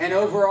 And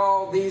over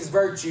all these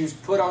virtues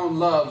put on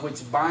love,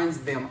 which binds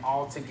them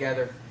all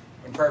together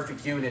in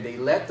perfect unity.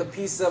 Let the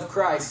peace of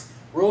Christ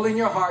rule in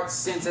your hearts,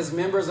 since as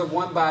members of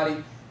one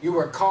body you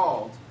were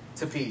called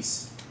to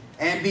peace.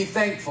 And be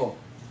thankful.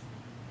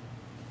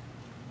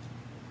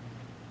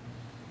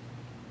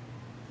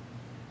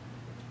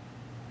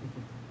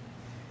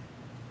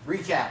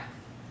 Recap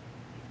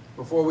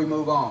before we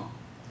move on.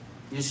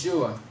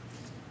 Yeshua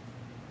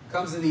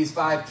comes to these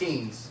 5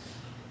 kings,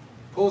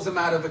 pulls them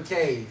out of a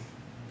cave,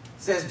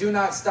 says, do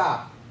not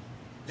stop.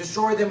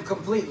 Destroy them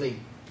completely.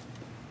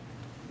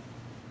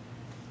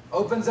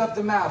 Opens up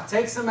the mouth,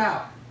 takes them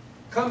out.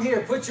 Come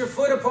here, put your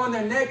foot upon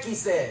their neck, he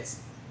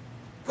says.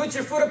 Put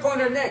your foot upon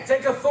their neck.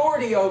 Take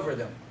authority over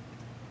them.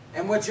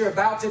 And what you're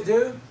about to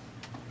do,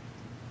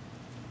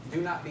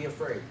 do not be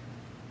afraid.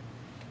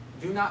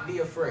 Do not be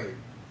afraid.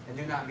 And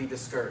do not be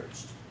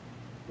discouraged.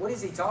 What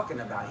is he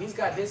talking about? He's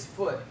got his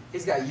foot.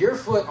 He's got your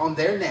foot on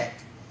their neck.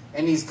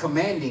 And he's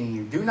commanding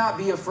you. Do not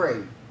be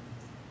afraid.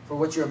 For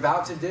what you're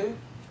about to do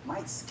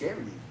might scare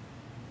you.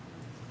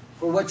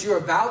 For what you're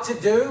about to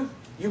do,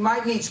 you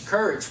might need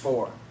courage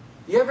for.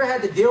 You ever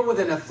had to deal with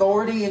an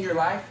authority in your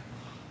life?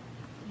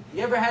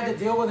 You ever had to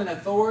deal with an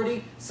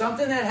authority?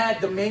 Something that had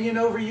dominion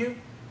over you,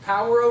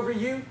 power over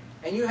you,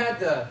 and you had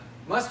to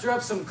muster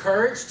up some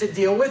courage to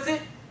deal with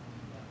it?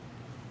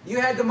 You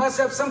had to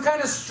muster up some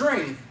kind of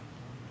strength.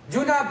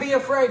 Do not be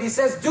afraid. He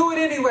says, do it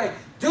anyway.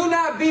 Do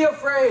not be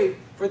afraid,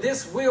 for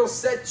this will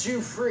set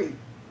you free.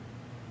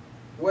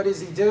 What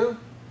does he do?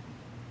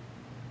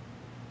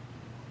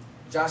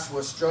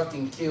 Joshua struck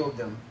and killed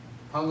them,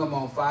 hung them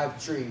on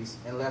 5 trees,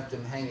 and left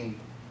them hanging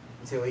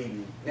until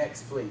evening.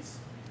 Next, please.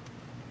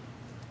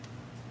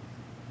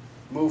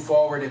 Move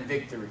forward in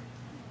victory.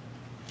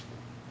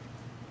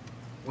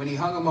 When he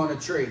hung them on a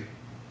tree,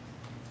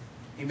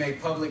 he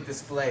made public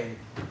display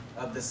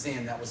of the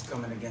sin that was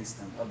coming against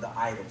them, of the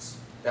idols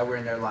that were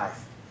in their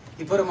life.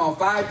 He put them on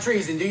 5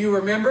 trees. And do you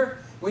remember?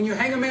 When you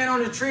hang a man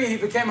on a tree, he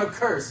became a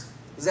curse.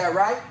 Is that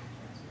right?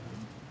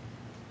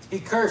 He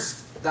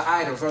cursed the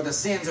idols or the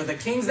sins or the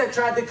kings that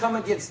tried to come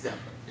against them.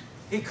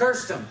 He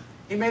cursed them.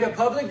 He made a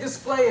public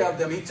display of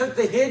them. He took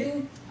the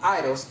hidden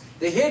idols,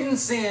 the hidden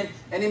sin,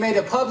 and he made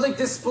a public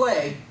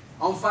display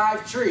on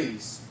 5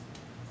 trees.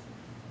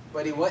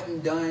 But he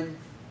wasn't done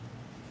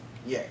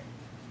yet.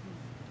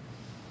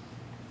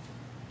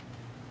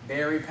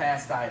 Bury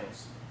past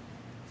idols.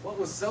 What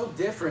was so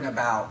different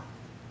about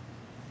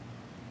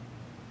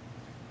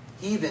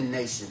heathen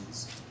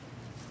nations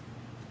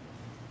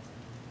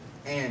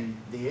and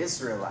the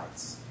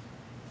Israelites?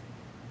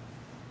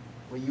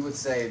 Well, you would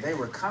say they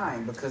were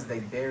kind because they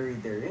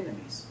buried their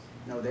enemies.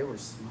 No, they were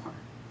smart.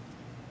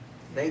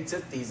 They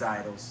took these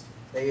idols.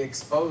 They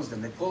exposed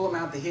them. They pulled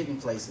them out the hidden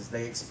places.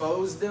 They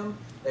exposed them.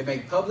 They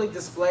made public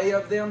display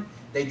of them.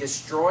 They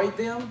destroyed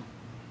them.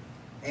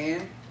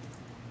 And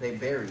they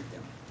buried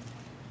them.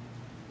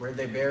 Where'd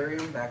they bury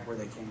them? Back where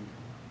they came.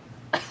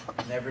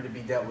 Never to be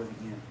dealt with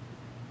again.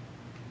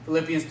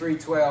 Philippians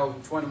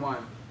 3:12-21.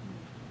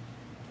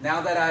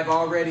 now that I've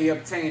already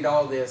obtained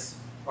all this,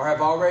 or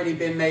have already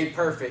been made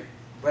perfect,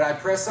 but I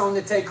press on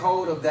to take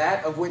hold of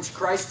that of which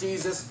Christ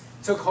Jesus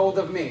took hold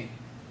of me.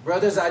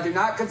 Brothers, I do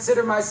not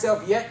consider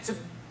myself yet to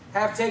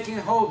have taken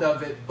hold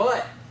of it,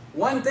 but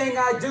one thing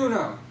I do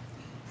know,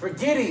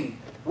 forgetting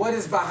what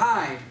is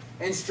behind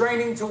and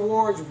straining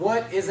towards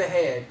what is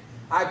ahead,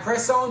 I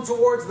press on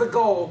towards the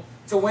goal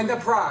to win the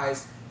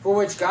prize for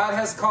which God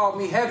has called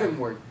me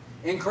heavenward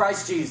in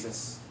Christ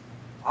Jesus.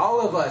 All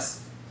of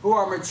us who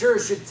are mature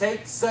should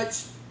take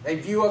such a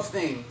view of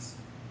things.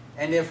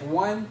 And if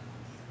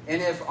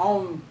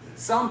on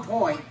some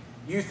point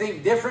you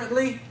think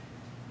differently,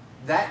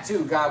 that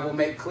too God will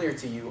make clear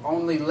to you.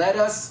 Only let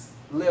us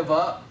live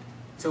up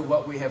to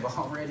what we have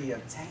already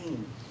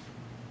attained.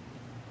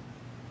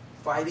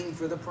 Fighting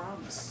for the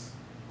promise.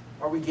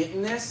 Are we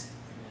getting this?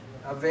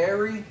 A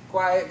very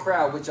quiet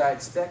crowd, which I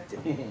expected.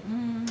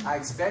 I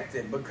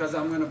expected, because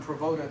I'm going to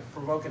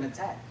provoke an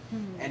attack.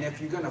 And if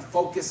you're going to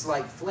focus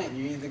like flint,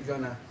 you're either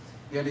going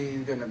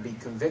to be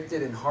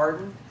convicted and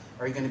hardened,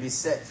 or you're going to be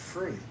set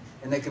free.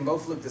 And they can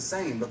both look the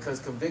same, because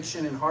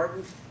conviction and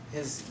hardened,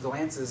 his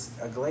glances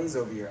a glaze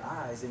over your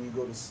eyes, and you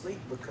go to sleep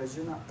because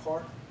you're not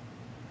part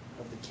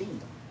of the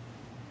kingdom.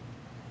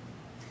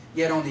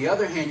 Yet on the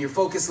other hand, you're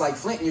focused like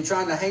flint, and you're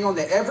trying to hang on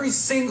to every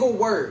single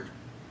word,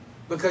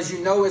 because you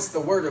know it's the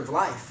word of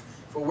life.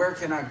 For where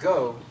can I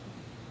go?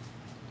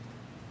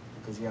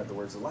 Because you have the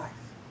words of life.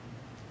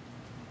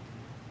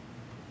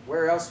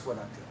 Where else would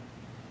I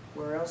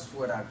go? Where else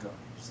would I go?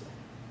 So,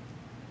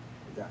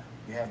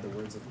 you have the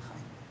words of life.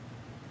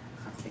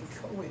 I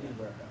can't go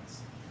anywhere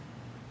else.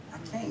 I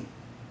can't.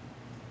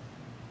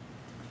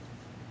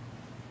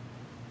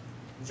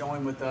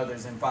 Join with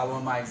others in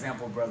following my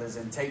example, brothers,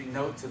 and take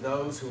note to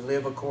those who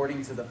live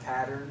according to the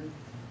pattern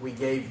we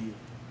gave you.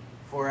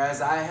 For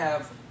as I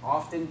have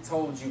often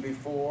told you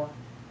before,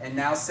 and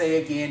now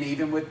say again,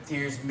 even with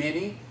tears,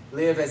 many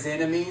live as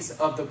enemies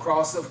of the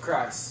cross of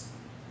Christ.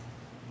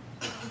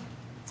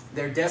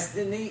 Their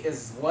destiny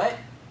is what?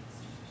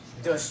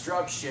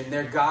 Destruction.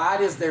 Their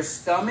God is their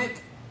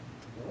stomach.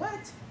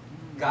 What?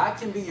 God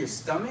can be your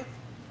stomach?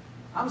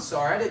 I'm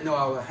sorry, I didn't know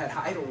I had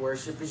idol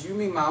worshipers. You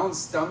mean my own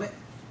stomach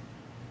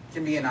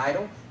can be an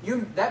idol?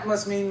 That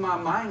must mean my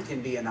mind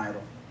can be an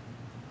idol.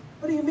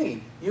 What do you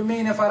mean? You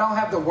mean if I don't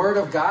have the Word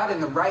of God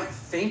and the right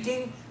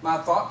thinking, my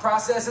thought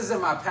processes and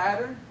my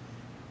pattern,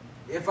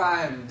 if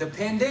I'm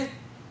dependent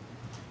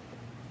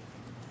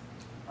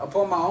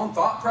upon my own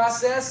thought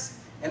process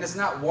and it's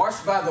not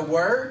washed by the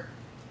Word,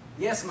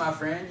 yes, my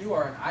friend, you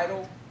are an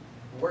idol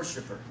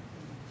worshiper.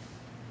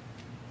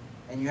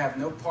 And you have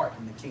no part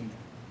in the kingdom.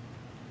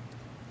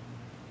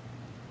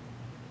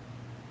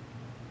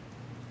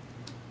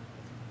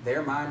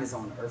 Their mind is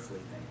on earthly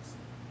things.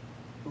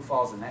 Who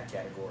falls in that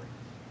category?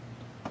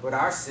 But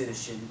our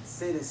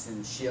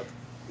citizenship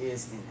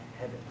is in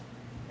heaven.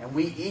 And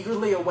we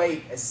eagerly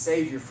await a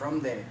Savior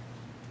from there,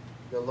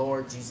 the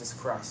Lord Jesus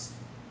Christ,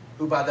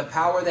 who by the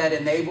power that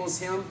enables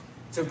him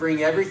to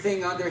bring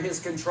everything under his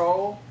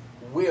control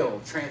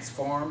will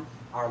transform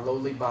our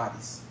lowly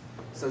bodies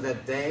so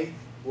that they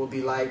will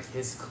be like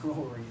his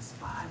glorious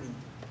body.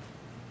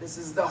 This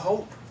is the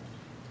hope.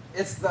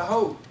 It's the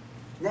hope.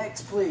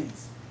 Next,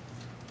 please.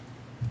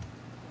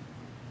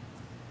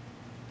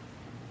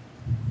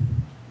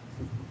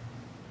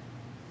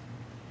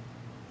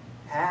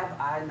 Have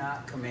I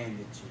not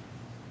commanded you?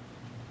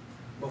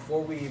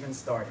 Before we even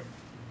started,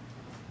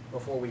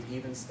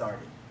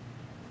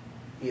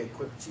 he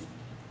equipped you.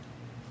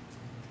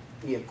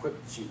 He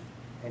equipped you.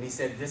 And he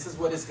said, this is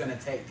what it's going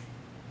to take.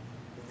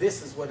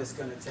 This is what it's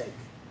going to take.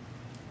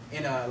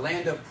 In a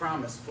land of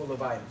promise full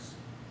of idols.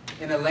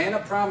 In a land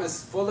of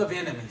promise full of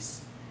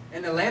enemies.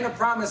 In a land of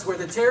promise where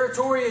the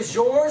territory is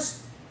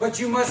yours, but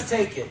you must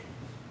take it.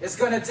 It's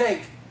going to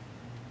take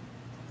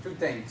two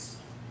things.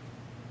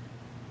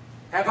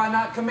 Have I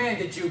not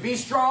commanded you? Be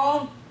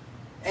strong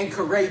and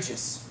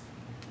courageous.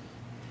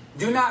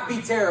 Do not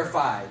be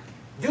terrified.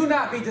 Do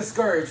not be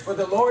discouraged, for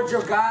the Lord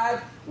your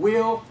God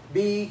will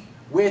be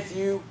with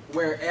you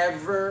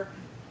wherever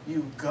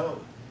you go.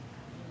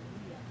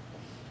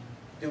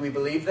 Do we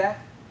believe that?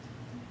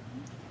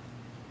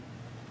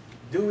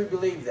 Do we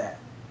believe that?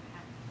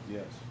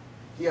 Yes.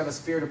 Do you have a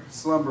spirit of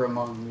slumber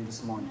among you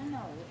this morning?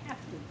 No, we have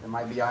to. There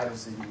might be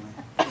idols in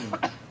you.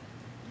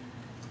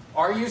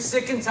 Are you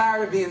sick and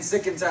tired of being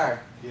sick and tired?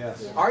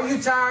 Yes. Are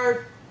you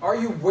tired? Are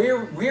you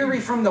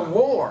weary from the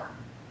war?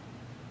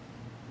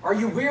 Are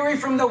you weary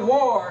from the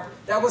war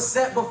that was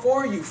set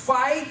before you?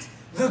 Fight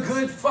the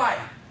good fight.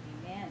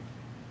 Amen.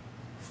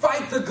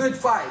 Fight the good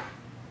fight.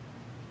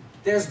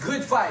 There's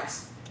good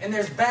fights and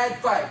there's bad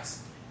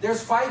fights.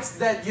 There's fights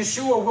that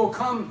Yeshua will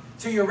come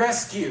to your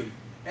rescue.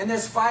 And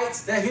there's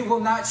fights that he will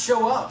not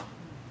show up.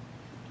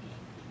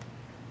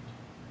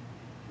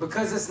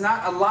 Because it's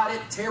not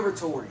allotted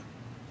territory.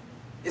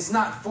 It's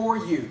not for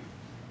you.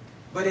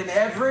 But in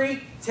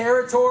every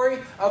territory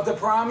of the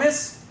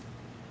promise,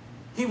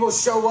 he will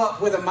show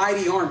up with a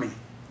mighty army.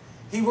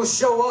 He will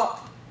show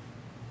up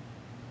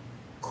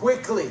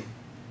quickly.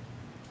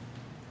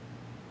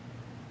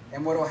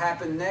 And what will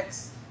happen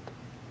next?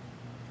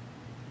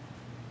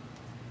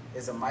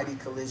 is a mighty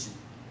collision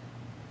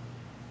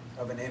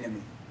of an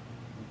enemy.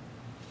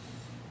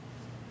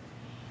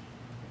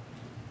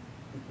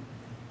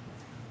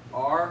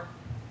 Are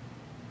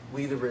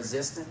we the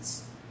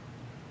resistance,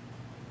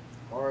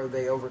 or are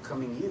they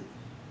overcoming you?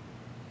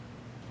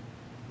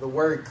 The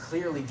word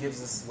clearly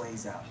gives us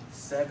ways out.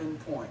 7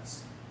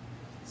 points.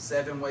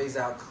 7 ways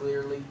out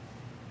clearly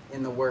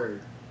in the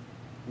word.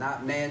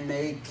 Not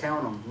man-made.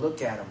 Count them.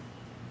 Look at them.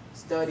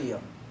 Study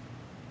them.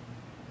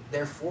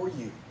 They're for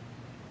you.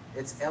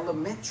 It's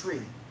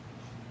elementary.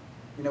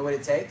 You know what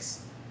it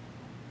takes?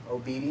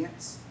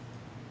 Obedience,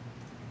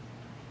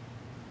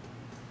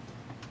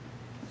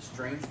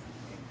 strength,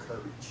 and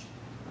courage.